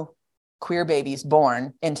 new queer babies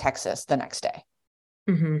born in Texas the next day.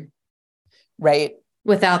 Mm-hmm. Right?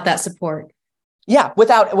 Without that support. Yeah.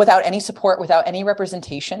 Without any support, without any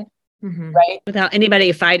representation. Mm-hmm. Right. Without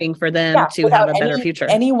anybody fighting for them to have a better future.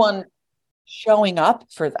 Anyone showing up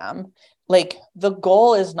for them. Like, the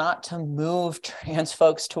goal is not to move trans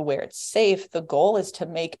folks to where it's safe. The goal is to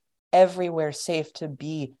make everywhere safe to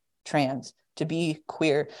be trans, to be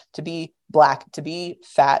queer, to be Black, to be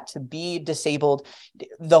fat, to be disabled,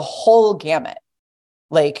 the whole gamut.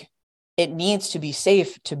 Like, it needs to be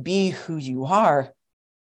safe to be who you are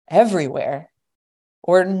everywhere,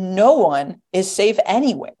 or no one is safe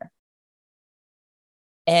anywhere.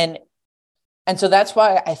 And so that's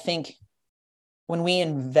why I think when we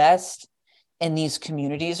invest in these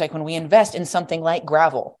communities, like when we invest in something like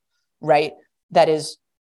Gravel, right, that is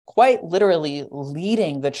quite literally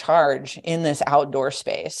leading the charge in this outdoor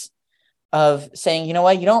space of saying, you know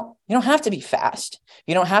what, you don't have to be fast.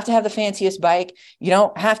 You don't have to have the fanciest bike. You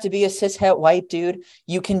don't have to be a cishet white dude.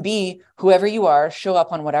 You can be whoever you are, show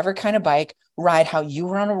up on whatever kind of bike, ride how you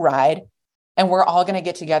want to ride, and we're all going to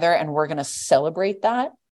get together and we're going to celebrate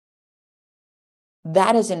that.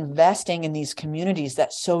 That is investing in these communities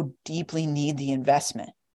that so deeply need the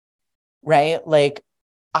investment, right? Like,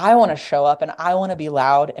 I want to show up and I want to be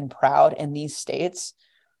loud and proud in these states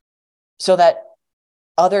so that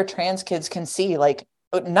other trans kids can see, like,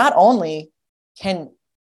 not only to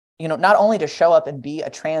show up and be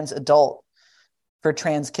a trans adult for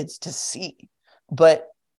trans kids to see, but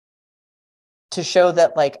to show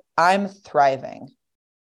that, like, I'm thriving,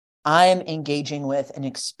 I'm engaging with and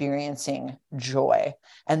experiencing joy.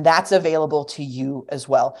 And that's available to you as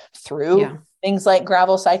well through things like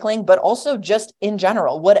gravel cycling, but also just in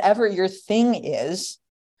general, whatever your thing is,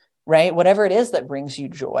 right? Whatever it is that brings you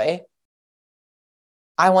joy,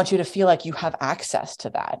 I want you to feel like you have access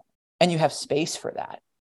to that and you have space for that.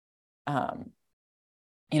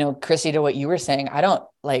 Chrissy, to what you were saying,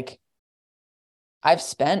 I've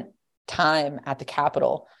spent time at the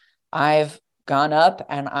Capitol. I've gone up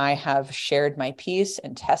and I have shared my piece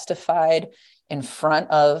and testified in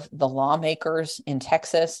front of the lawmakers in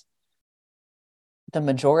Texas. The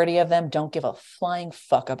majority of them don't give a flying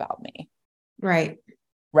fuck about me. Right.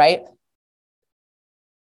 Right.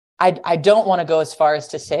 I don't want to go as far as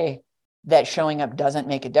to say that showing up doesn't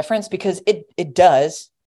make a difference, because it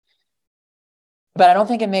does. But I don't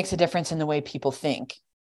think it makes a difference in the way people think.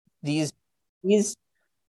 These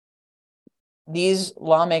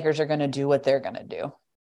lawmakers are going to do what they're going to do.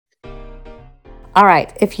 All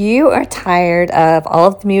right. If you are tired of all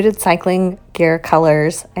of the muted cycling gear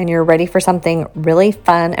colors and you're ready for something really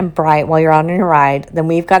fun and bright while you're on your ride, then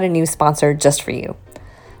we've got a new sponsor just for you.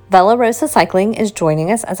 Vela Rosa Cycling is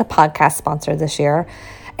joining us as a podcast sponsor this year.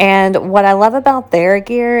 And what I love about their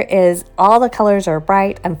gear is all the colors are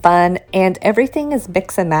bright and fun, and everything is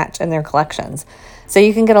mix and match in their collections. So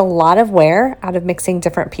you can get a lot of wear out of mixing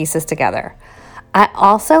different pieces together. I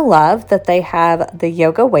also love that they have the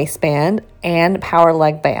yoga waistband and power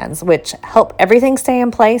leg bands, which help everything stay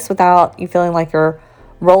in place without you feeling like you're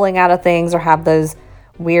rolling out of things or have those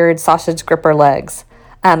weird sausage gripper legs.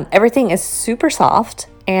 Everything is super soft,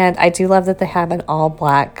 and I do love that they have an all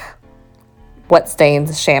black wet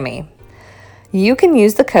stains chamois. You can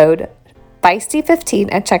use the code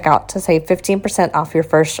Feisty15 at checkout to save 15% off your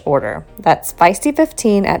first order. That's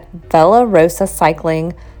Feisty15 at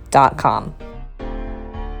velarosacycling.com.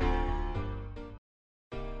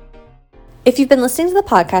 If you've been listening to the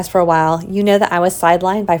podcast for a while, you know that I was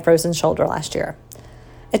sidelined by frozen shoulder last year.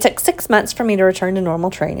 It took 6 months for me to return to normal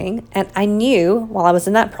training, and I knew while I was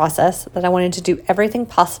in that process that I wanted to do everything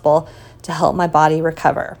possible to help my body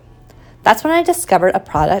recover. That's when I discovered a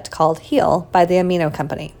product called Heal by the Amino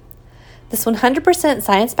Company. This 100%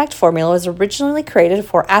 science-backed formula was originally created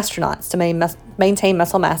for astronauts to maintain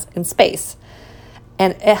muscle mass in space,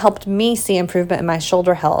 and it helped me see improvement in my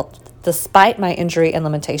shoulder health despite my injury and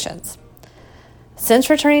limitations. Since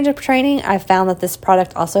returning to training, I've found that this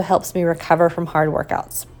product also helps me recover from hard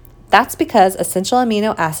workouts. That's because essential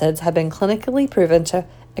amino acids have been clinically proven to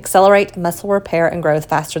accelerate muscle repair and growth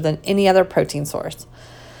faster than any other protein source.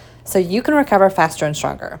 So you can recover faster and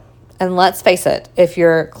stronger. And let's face it, if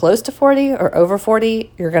you're close to 40 or over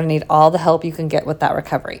 40, you're going to need all the help you can get with that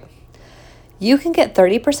recovery. You can get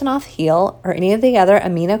 30% off Heal or any of the other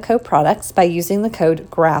AminoCo products by using the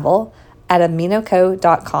code GRAVEL at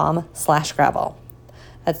aminoco.com/gravel.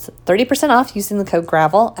 That's 30% off using the code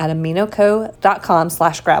GRAVEL at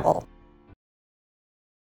aminoco.com/gravel.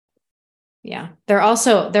 Yeah. They're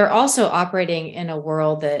also operating in a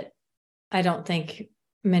world that I don't think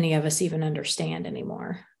many of us even understand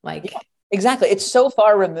anymore. Like, exactly. It's so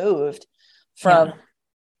far removed from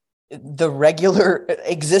the regular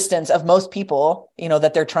existence of most people,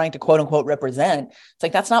 that they're trying to quote unquote represent. It's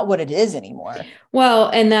like, that's not what it is anymore. Well,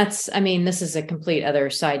 and this is a complete other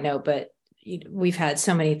side note, but we've had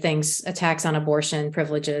so many things, attacks on abortion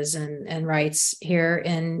privileges and rights here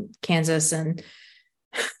in Kansas. And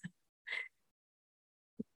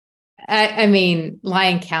I mean,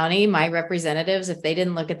 Lyon County, my representatives, if they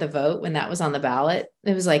didn't look at the vote when that was on the ballot,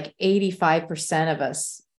 it was like 85% of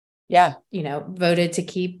us voted to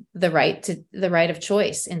keep the right of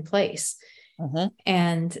choice in place. Mm-hmm.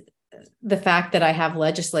 And the fact that I have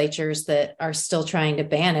legislatures that are still trying to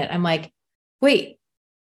ban it, I'm like, wait,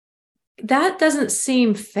 that doesn't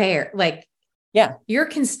seem fair. Like, your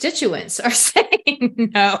constituents are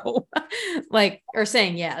saying no, like, or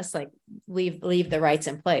saying yes, like leave the rights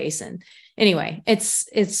in place. And anyway, it's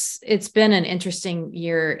been an interesting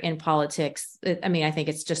year in politics. I mean, I think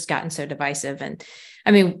it's just gotten so divisive. And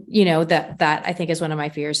I mean, that I think is one of my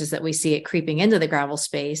fears, is that we see it creeping into the gravel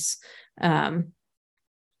space. I'm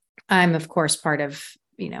of course part of,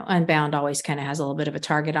 Unbound always kind of has a little bit of a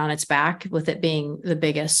target on its back with it being the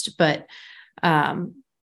biggest, but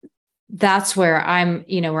that's where I'm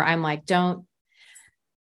like,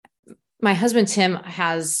 my husband, Tim,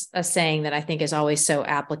 has a saying that I think is always so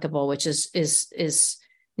applicable, which is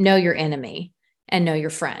know your enemy and know your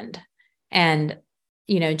friend. And,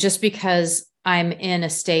 just because I'm in a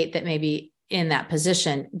state that may be in that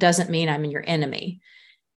position doesn't mean I'm in your enemy.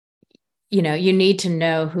 You need to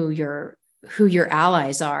know who your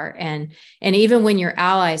allies are. And even when your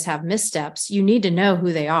allies have missteps, you need to know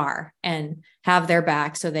who they are and have their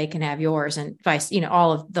back so they can have yours, and vice,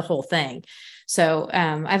 all of the whole thing. So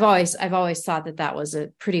I've always thought that was a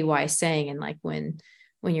pretty wise saying. And like when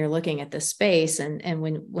you're looking at this space and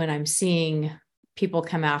when I'm seeing people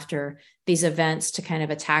come after these events to kind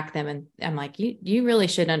of attack them, and I'm like, you really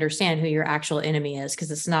should understand who your actual enemy is,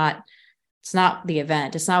 because it's not the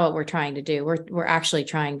event. It's not what we're trying to do. We're actually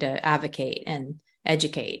trying to advocate and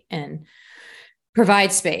educate and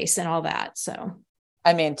provide space and all that. So,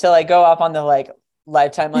 I mean, to like go off on the like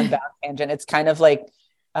Lifetime Unbound tangent, it's kind of like,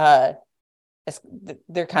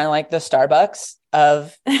 they're kind of like the Starbucks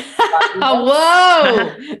of.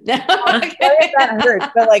 Whoa! That hurts,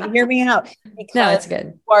 but like, hear me out. Because no, it's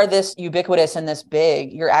good. You are this ubiquitous and this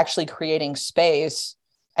big. You're actually creating space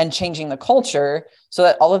and changing the culture so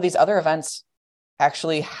that all of these other events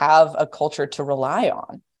actually have a culture to rely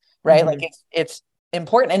on, right? Mm-hmm. Like it's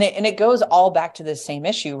important, and it goes all back to the same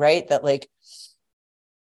issue, right? That like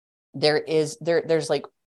there's like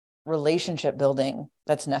relationship building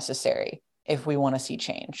that's necessary if we want to see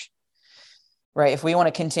change, right? If we want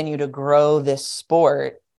to continue to grow this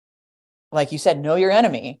sport, like you said, know your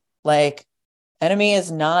enemy. Like, enemy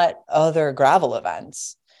is not other gravel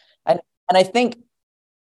events, and I think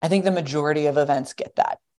the majority of events get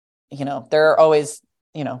that. There are always,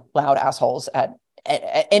 loud assholes at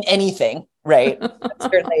anything, right?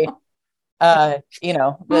 Certainly, gravel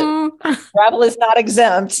is not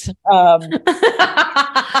exempt.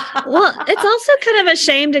 Well, it's also kind of a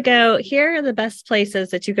shame to go, here are the best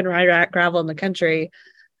places that you can ride gravel in the country.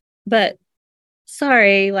 But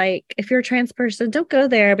sorry, like, if you're a trans person, don't go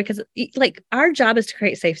there, because like, our job is to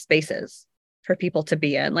create safe spaces for people to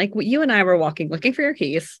be in. Like, you and I were walking, looking for your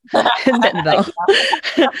keys in Bentonville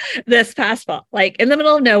this past fall, like in the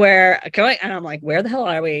middle of nowhere, going, and I'm like, where the hell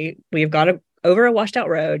are we? We've got over a washed out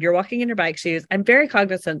road. You're walking in your bike shoes. I'm very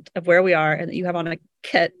cognizant of where we are, and that you have on a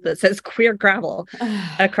kit that says queer gravel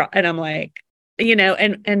across. And I'm like,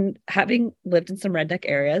 and having lived in some redneck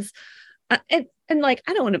areas, and like,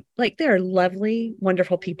 I don't want to, like, there are lovely,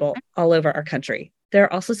 wonderful people all over our country. There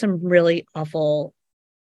are also some really awful,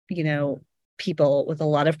 people with a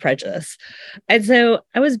lot of prejudice. And so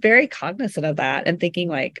I was very cognizant of that and thinking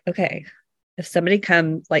like, okay, if somebody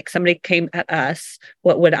came at us,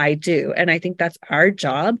 what would I do? And I think that's our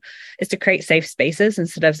job, is to create safe spaces,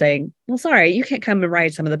 instead of saying, well, sorry, you can't come and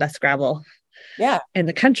ride some of the best gravel in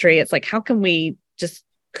the country. It's like, how can we just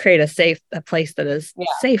create a place that is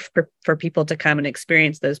safe for people to come and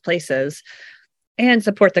experience those places, and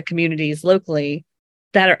support the communities locally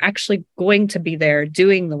that are actually going to be there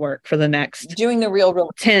doing the work for the next, doing the real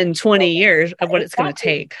 10, 20 years of what it's going to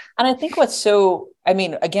take. And I think what's so I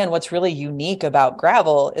mean, again, what's really unique about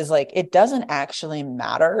gravel is like, it doesn't actually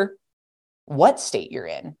matter what state you're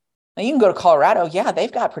in. Now, you can go to Colorado. Yeah,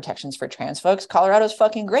 they've got protections for trans folks. Colorado's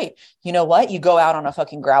fucking great. You know what? You go out on a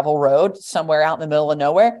fucking gravel road somewhere out in the middle of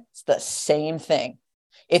nowhere. It's the same thing.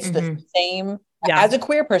 It's the same. Yeah. As a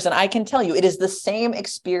queer person, I can tell you, it is the same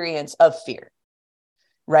experience of fear,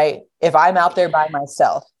 right? If I'm out there by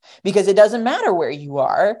myself, because it doesn't matter where you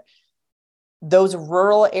are, those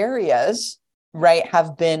rural areas, right,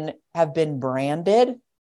 have been branded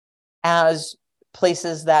as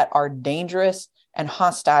places that are dangerous and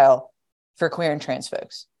hostile for queer and trans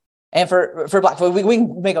folks, and for Black folks. We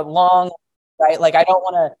can make a long, right? Like,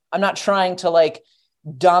 I'm not trying to like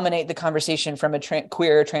dominate the conversation from a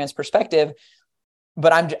queer or trans perspective,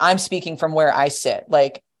 but I'm speaking from where I sit.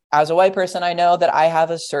 Like, as a white person, I know that I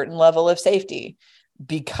have a certain level of safety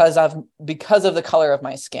because of the color of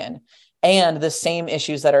my skin, and the same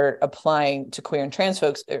issues that are applying to queer and trans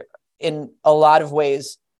folks in a lot of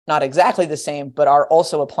ways, not exactly the same, but are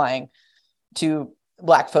also applying to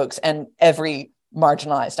Black folks and every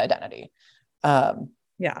marginalized identity.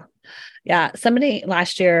 Yeah. Somebody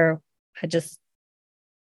last year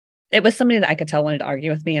it was somebody that I could tell wanted to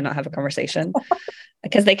argue with me and not have a conversation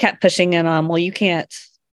because they kept pushing in on, well, you can't,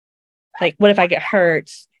 like, what if I get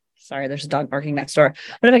hurt? Sorry, there's a dog barking next door.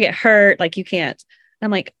 What if I get hurt? Like, you can't. And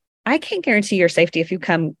I'm like, I can't guarantee your safety if you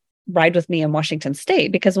come ride with me in Washington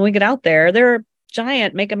State, because when we get out there are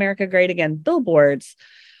giant Make America Great Again billboards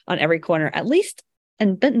on every corner. At least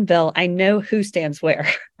in Bentonville, I know who stands where,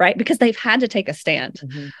 right? Because they've had to take a stand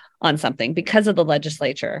on something because of the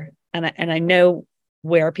legislature. And I know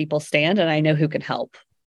where people stand, and I know who can help.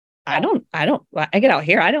 I get out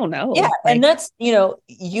here, I don't know. Yeah. Like, and that's, you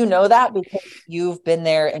know that because you've been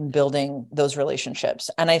there and building those relationships.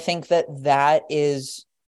 And I think that's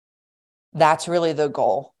really the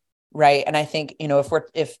goal. Right. And I think,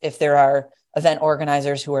 if there are event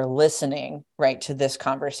organizers who are listening, right, to this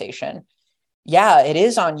conversation, yeah, it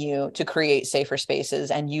is on you to create safer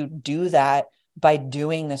spaces. And you do that by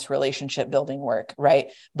doing this relationship building work,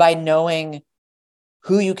 right? By knowing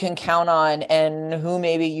who you can count on and who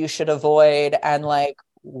maybe you should avoid, and like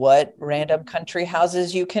what random country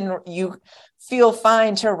houses you feel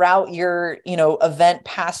fine to route your, event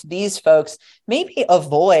past these folks. Maybe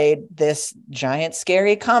avoid this giant,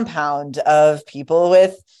 scary compound of people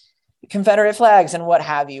with Confederate flags and what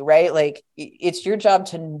have you, right? Like, it's your job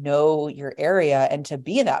to know your area and to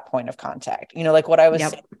be that point of contact. Like what I was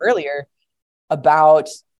saying earlier about,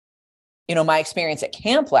 my experience at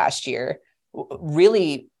camp last year.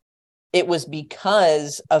 Really, it was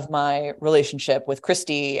because of my relationship with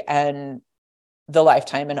Christy and the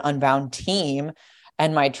Lifetime and Unbound team,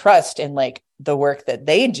 and my trust in like the work that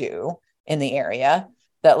they do in the area,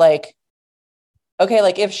 that like, okay,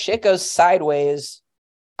 like if shit goes sideways,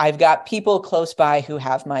 I've got people close by who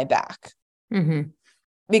have my back.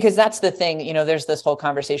 Because that's the thing, there's this whole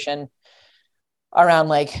conversation around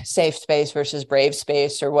like safe space versus brave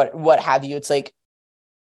space or what have you. It's like,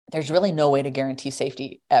 there's really no way to guarantee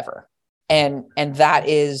safety ever. And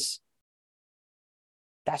that's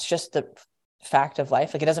just the fact of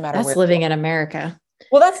life. Like, it doesn't matter. That's living in America.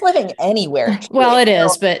 Well, that's living anywhere. Well, it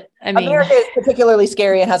is, but I mean, America is particularly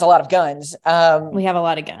scary and has a lot of guns. We have a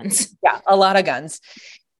lot of guns. Yeah, a lot of guns.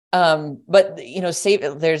 But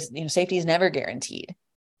safety is never guaranteed.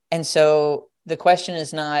 And so the question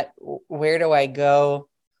is not where do I go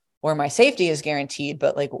where my safety is guaranteed,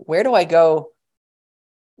 but like, where do I go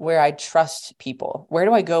where I trust people? Where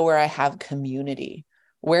do I go where I have community?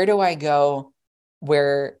 Where do I go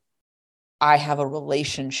where I have a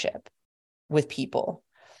relationship with people?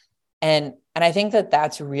 And I think that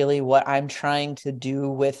that's really what I'm trying to do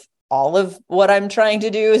with all of what I'm trying to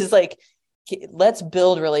do, is like, let's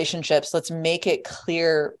build relationships. Let's make it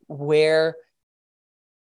clear where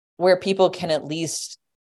people can at least,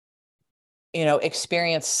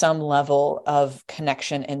 experience some level of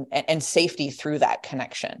connection and safety through that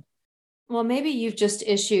connection. Well, maybe you've just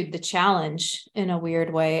issued the challenge in a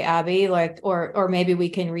weird way, Abby, like, or maybe we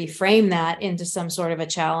can reframe that into some sort of a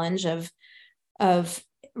challenge of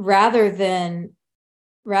rather than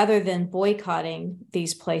boycotting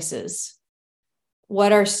these places,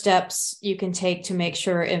 what are steps you can take to make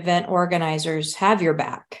sure event organizers have your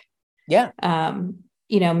back? Yeah.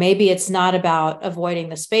 Maybe it's not about avoiding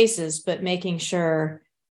the spaces, but making sure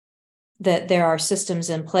that there are systems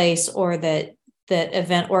in place, or that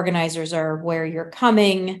event organizers are where you're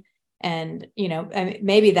coming. And,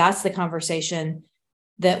 maybe that's the conversation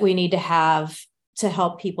that we need to have to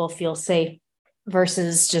help people feel safe,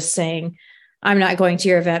 versus just saying, I'm not going to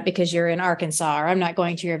your event because you're in Arkansas, or I'm not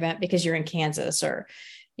going to your event because you're in Kansas, or,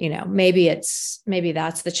 maybe that's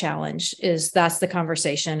the challenge, is that's the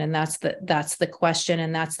conversation, and that's the question,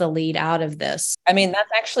 and that's the lead out of this. I mean, that's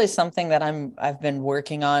actually something that I've been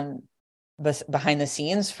working on behind the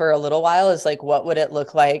scenes for a little while, is like, what would it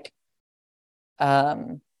look like,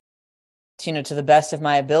 to the best of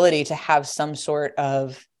my ability, to have some sort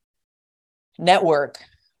of network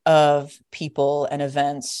of people and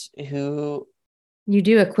events who... You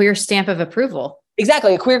do a queer stamp of approval.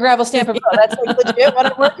 Exactly. A queer gravel stamp of approval. That's like legit what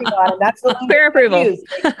I'm working on. And that's the queer approval.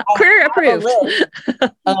 Like, queer approved.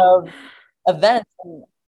 Of events. And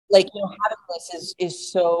having this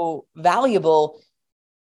is so valuable,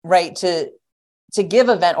 right? To give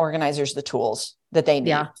event organizers the tools that they need.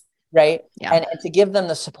 Yeah. Right. Yeah. And to give them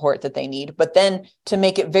the support that they need, but then to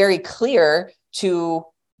make it very clear to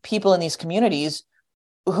people in these communities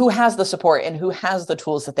who has the support and who has the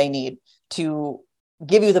tools that they need to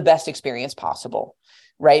give you the best experience possible.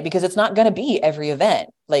 Right. Because it's not going to be every event.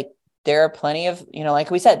 Like, there are plenty of, like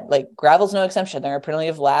we said, like, gravel's no exception. There are plenty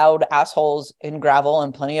of loud assholes in gravel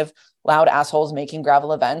and plenty of loud assholes making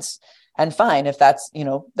gravel events. And fine, if that's,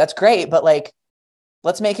 that's great. But like,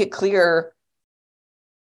 let's make it clear,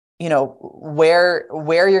 where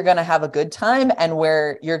you're going to have a good time and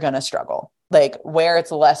where you're going to struggle, like where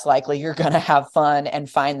it's less likely you're going to have fun and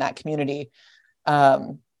find that community.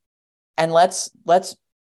 And let's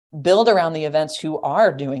build around the events who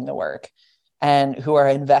are doing the work and who are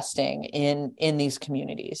investing in these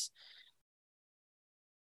communities.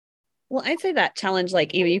 Well, I'd say that challenge,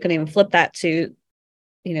 like, you can even flip that to,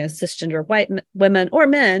 cisgender white women or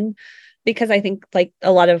men, because I think like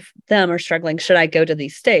a lot of them are struggling. Should I go to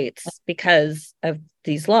these states because of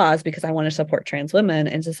these laws, because I want to support trans women,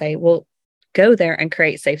 and to say, well, go there and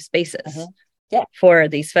create safe spaces for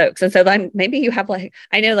these folks. And so then maybe you have, like,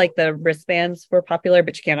 I know like the wristbands were popular,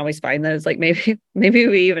 but you can't always find those. Like maybe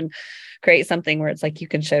we even create something where it's like, you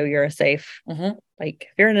can show you're a safe, like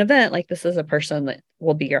if you're in an event, like this is a person that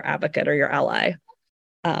will be your advocate or your ally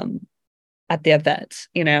at the event.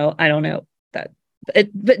 I don't know that,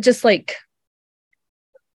 but just like,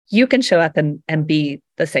 you can show up and be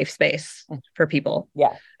the safe space for people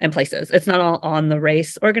and places. It's not all on the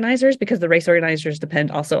race organizers, because the race organizers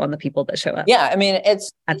depend also on the people that show up. Yeah. I mean,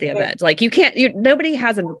 it's at the event. Like nobody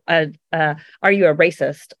has are you a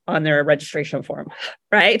racist on their registration form,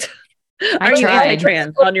 right? Are you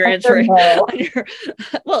anti-trans on your entry?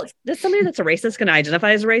 Well, is somebody that's a racist going to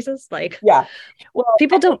identify as a racist? Like, yeah. Well,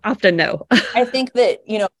 people don't often know. I think that,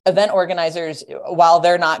 event organizers, while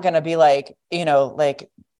they're not going to be like,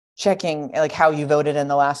 like checking like how you voted in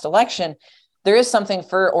the last election, there is something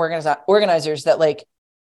for organizers that, like,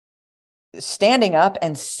 standing up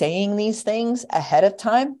and saying these things ahead of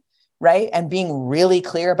time, right? And being really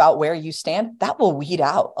clear about where you stand, that will weed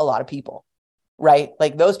out a lot of people, right?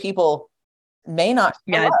 Like, those people may not.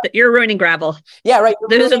 You're ruining gravel. Yeah, right.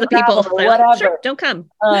 Those are the people. Whatever. Sure, don't come.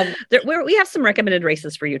 We have some recommended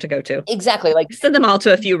races for you to go to. Exactly. Like, send them all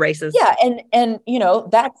to a few races. Yeah, and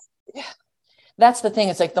that's the thing.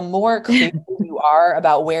 It's like, the more clear you are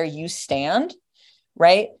about where you stand,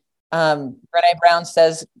 right? Brené Brown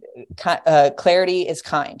says, clarity is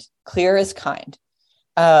kind. Clear is kind.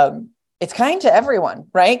 It's kind to everyone,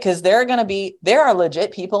 right? Because there are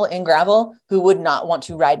legit people in gravel who would not want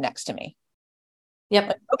to ride next to me. Yep.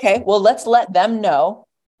 Like, okay, well, let's let them know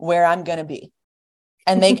where I'm going to be,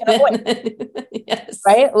 and they can avoid. Yes.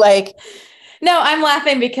 Right. Like, no, I'm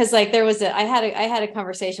laughing because like I had a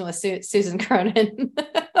conversation with Susan Cronin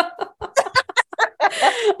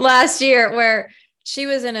last year where she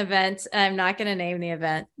was in an event. I'm not going to name the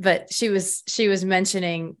event, but she was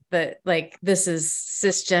mentioning that, like, this is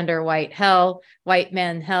cisgender white hell, white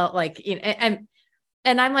men hell, like, and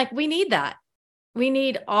I'm like, we need that. We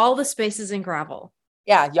need all the spaces in gravel.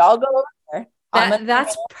 Yeah, y'all go over there.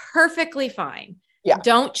 That's perfectly fine. Yeah.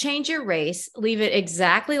 Don't change your race. Leave it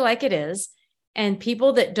exactly like it is. And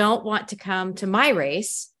people that don't want to come to my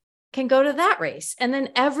race can go to that race. And then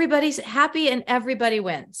everybody's happy and everybody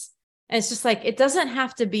wins. And it's just like, it doesn't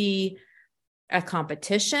have to be a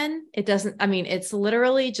competition. It's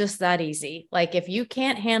literally just that easy. Like, if you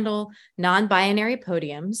can't handle non-binary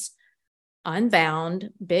podiums, Unbound,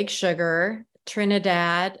 Big Sugar,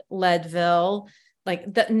 Trinidad, Leadville,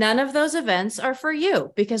 like none of those events are for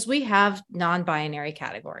you, because we have non-binary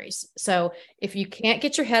categories. So if you can't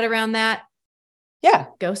get your head around that,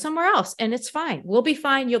 go somewhere else, and it's fine. We'll be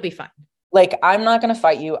fine. You'll be fine. Like, I'm not going to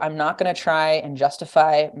fight you. I'm not going to try and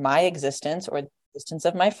justify my existence or the existence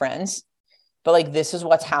of my friends, but like, this is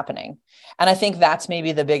what's happening. And I think that's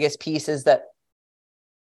maybe the biggest piece, is that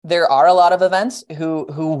there are a lot of events who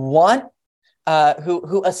want, I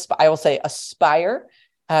will say aspire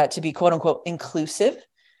to be quote unquote inclusive,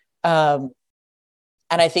 And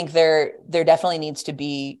I think there definitely needs to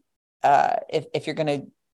be, if you're going to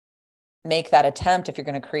make that attempt, if you're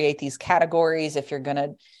going to create these categories, if you're going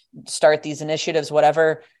to start these initiatives,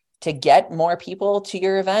 whatever, to get more people to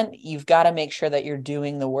your event, you've got to make sure that you're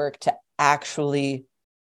doing the work to actually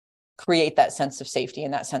create that sense of safety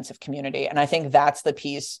and that sense of community. And I think that's the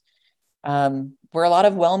piece where a lot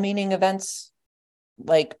of well-meaning events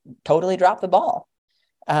like totally drop the ball.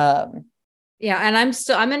 Yeah. And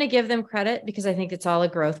I'm going to give them credit because I think it's all a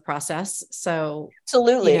growth process. So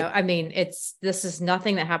absolutely. I mean, this is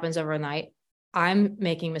nothing that happens overnight. I'm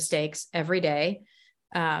making mistakes every day.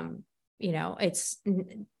 This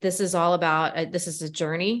is all about, this is a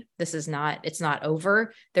journey. It's not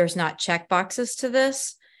over. There's not check boxes to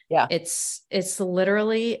this. Yeah. It's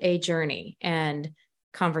literally a journey, and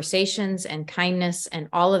conversations and kindness and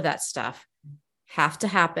all of that stuff have to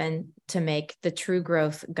happen to make the true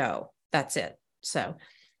growth go. That's it. So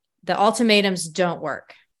the ultimatums don't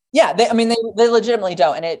work. Yeah. They legitimately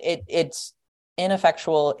don't. And it's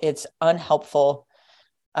ineffectual. It's unhelpful.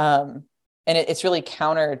 And it's really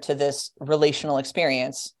counter to this relational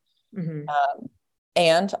experience. Mm-hmm.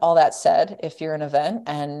 And all that said, if you're an event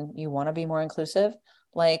and you want to be more inclusive,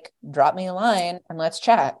 like drop me a line and let's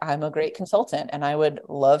chat. I'm a great consultant and I would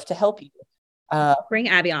love to help you. Bring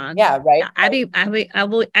Abby on. Yeah. Right. Yeah,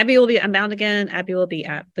 Abby will be unbound again. Abby will be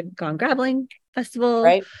at the Gone Graveling Festival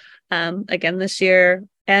again this year.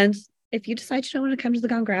 And if you decide you don't want to come to the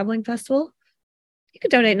Gone Graveling Festival, you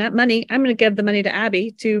could donate that money. I'm going to give the money to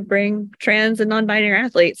Abby to bring trans and non-binary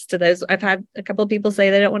athletes to those. I've had a couple of people say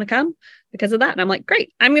they don't want to come because of that. And I'm like,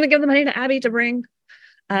 great. I'm going to give the money to Abby to bring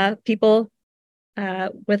people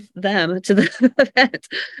with them to the event.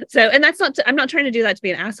 So, and that's not, I'm not trying to do that to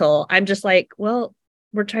be an asshole. I'm just like, well,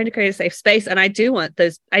 we're trying to create a safe space. And I do want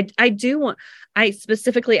those. I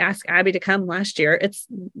specifically asked Abby to come last year. It's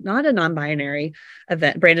not a non-binary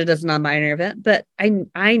event, branded as a non-binary event, but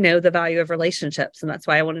I know the value of relationships. And that's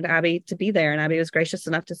why I wanted Abby to be there. And Abby was gracious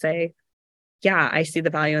enough to say, yeah, I see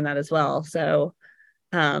the value in that as well. So,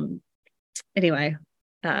 anyway,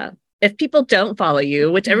 if people don't follow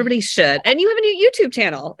you, which everybody should, and you have a new YouTube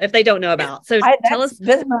channel if they don't know about. So tell us,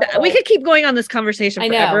 we could keep going on this conversation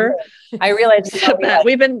forever. I realize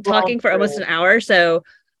we've been talking for almost an hour. So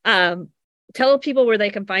tell people where they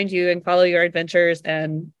can find you and follow your adventures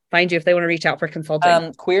and find you if they want to reach out for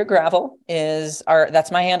consulting. Queer Gravel that's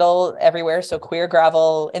my handle everywhere. So Queer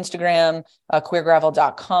Gravel, Instagram,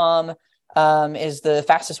 queergravel.com. Is the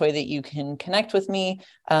fastest way that you can connect with me.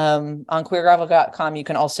 On queergravel.com, you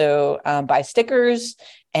can also buy stickers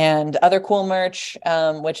and other cool merch,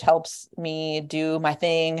 which helps me do my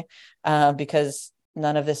thing, because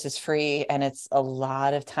none of this is free and it's a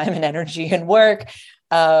lot of time and energy and work.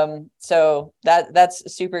 So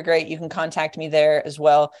that's super great. You can contact me there as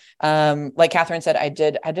well. Like Catherine said, I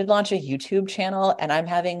did launch a YouTube channel and I'm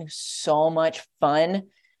having so much fun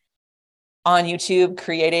on YouTube,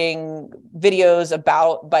 creating videos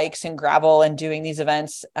about bikes and gravel and doing these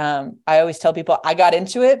events. I always tell people I got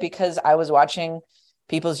into it because I was watching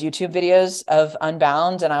people's YouTube videos of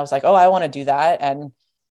Unbound and I was like, oh, I want to do that. And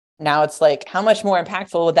now it's like, how much more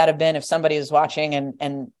impactful would that have been if somebody was watching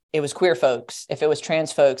and it was queer folks, if it was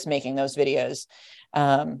trans folks making those videos.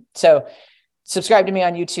 So subscribe to me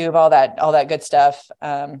on YouTube, all that good stuff.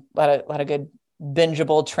 A lot of good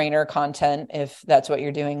bingeable trainer content if that's what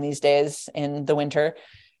you're doing these days in the winter.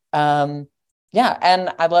 And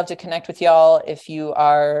I'd love to connect with y'all if you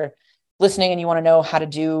are listening and you want to know how to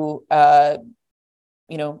do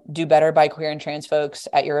better by queer and trans folks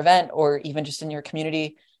at your event or even just in your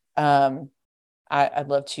community. I'd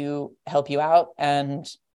love to help you out, and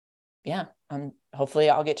hopefully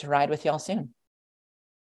I'll get to ride with y'all soon.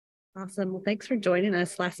 Awesome. Well, thanks for joining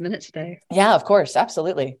us last minute today. Yeah, of course.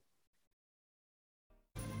 Absolutely.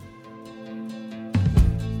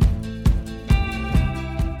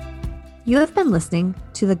 You have been listening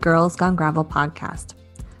to the Girls Gone Gravel podcast.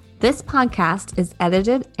 This podcast is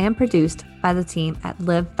edited and produced by the team at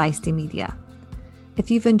Live Feisty Media.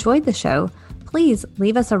 If you've enjoyed the show, please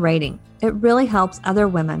leave us a rating. It really helps other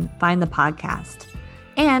women find the podcast.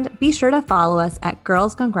 And be sure to follow us at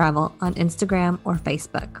Girls Gone Gravel on Instagram or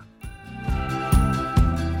Facebook.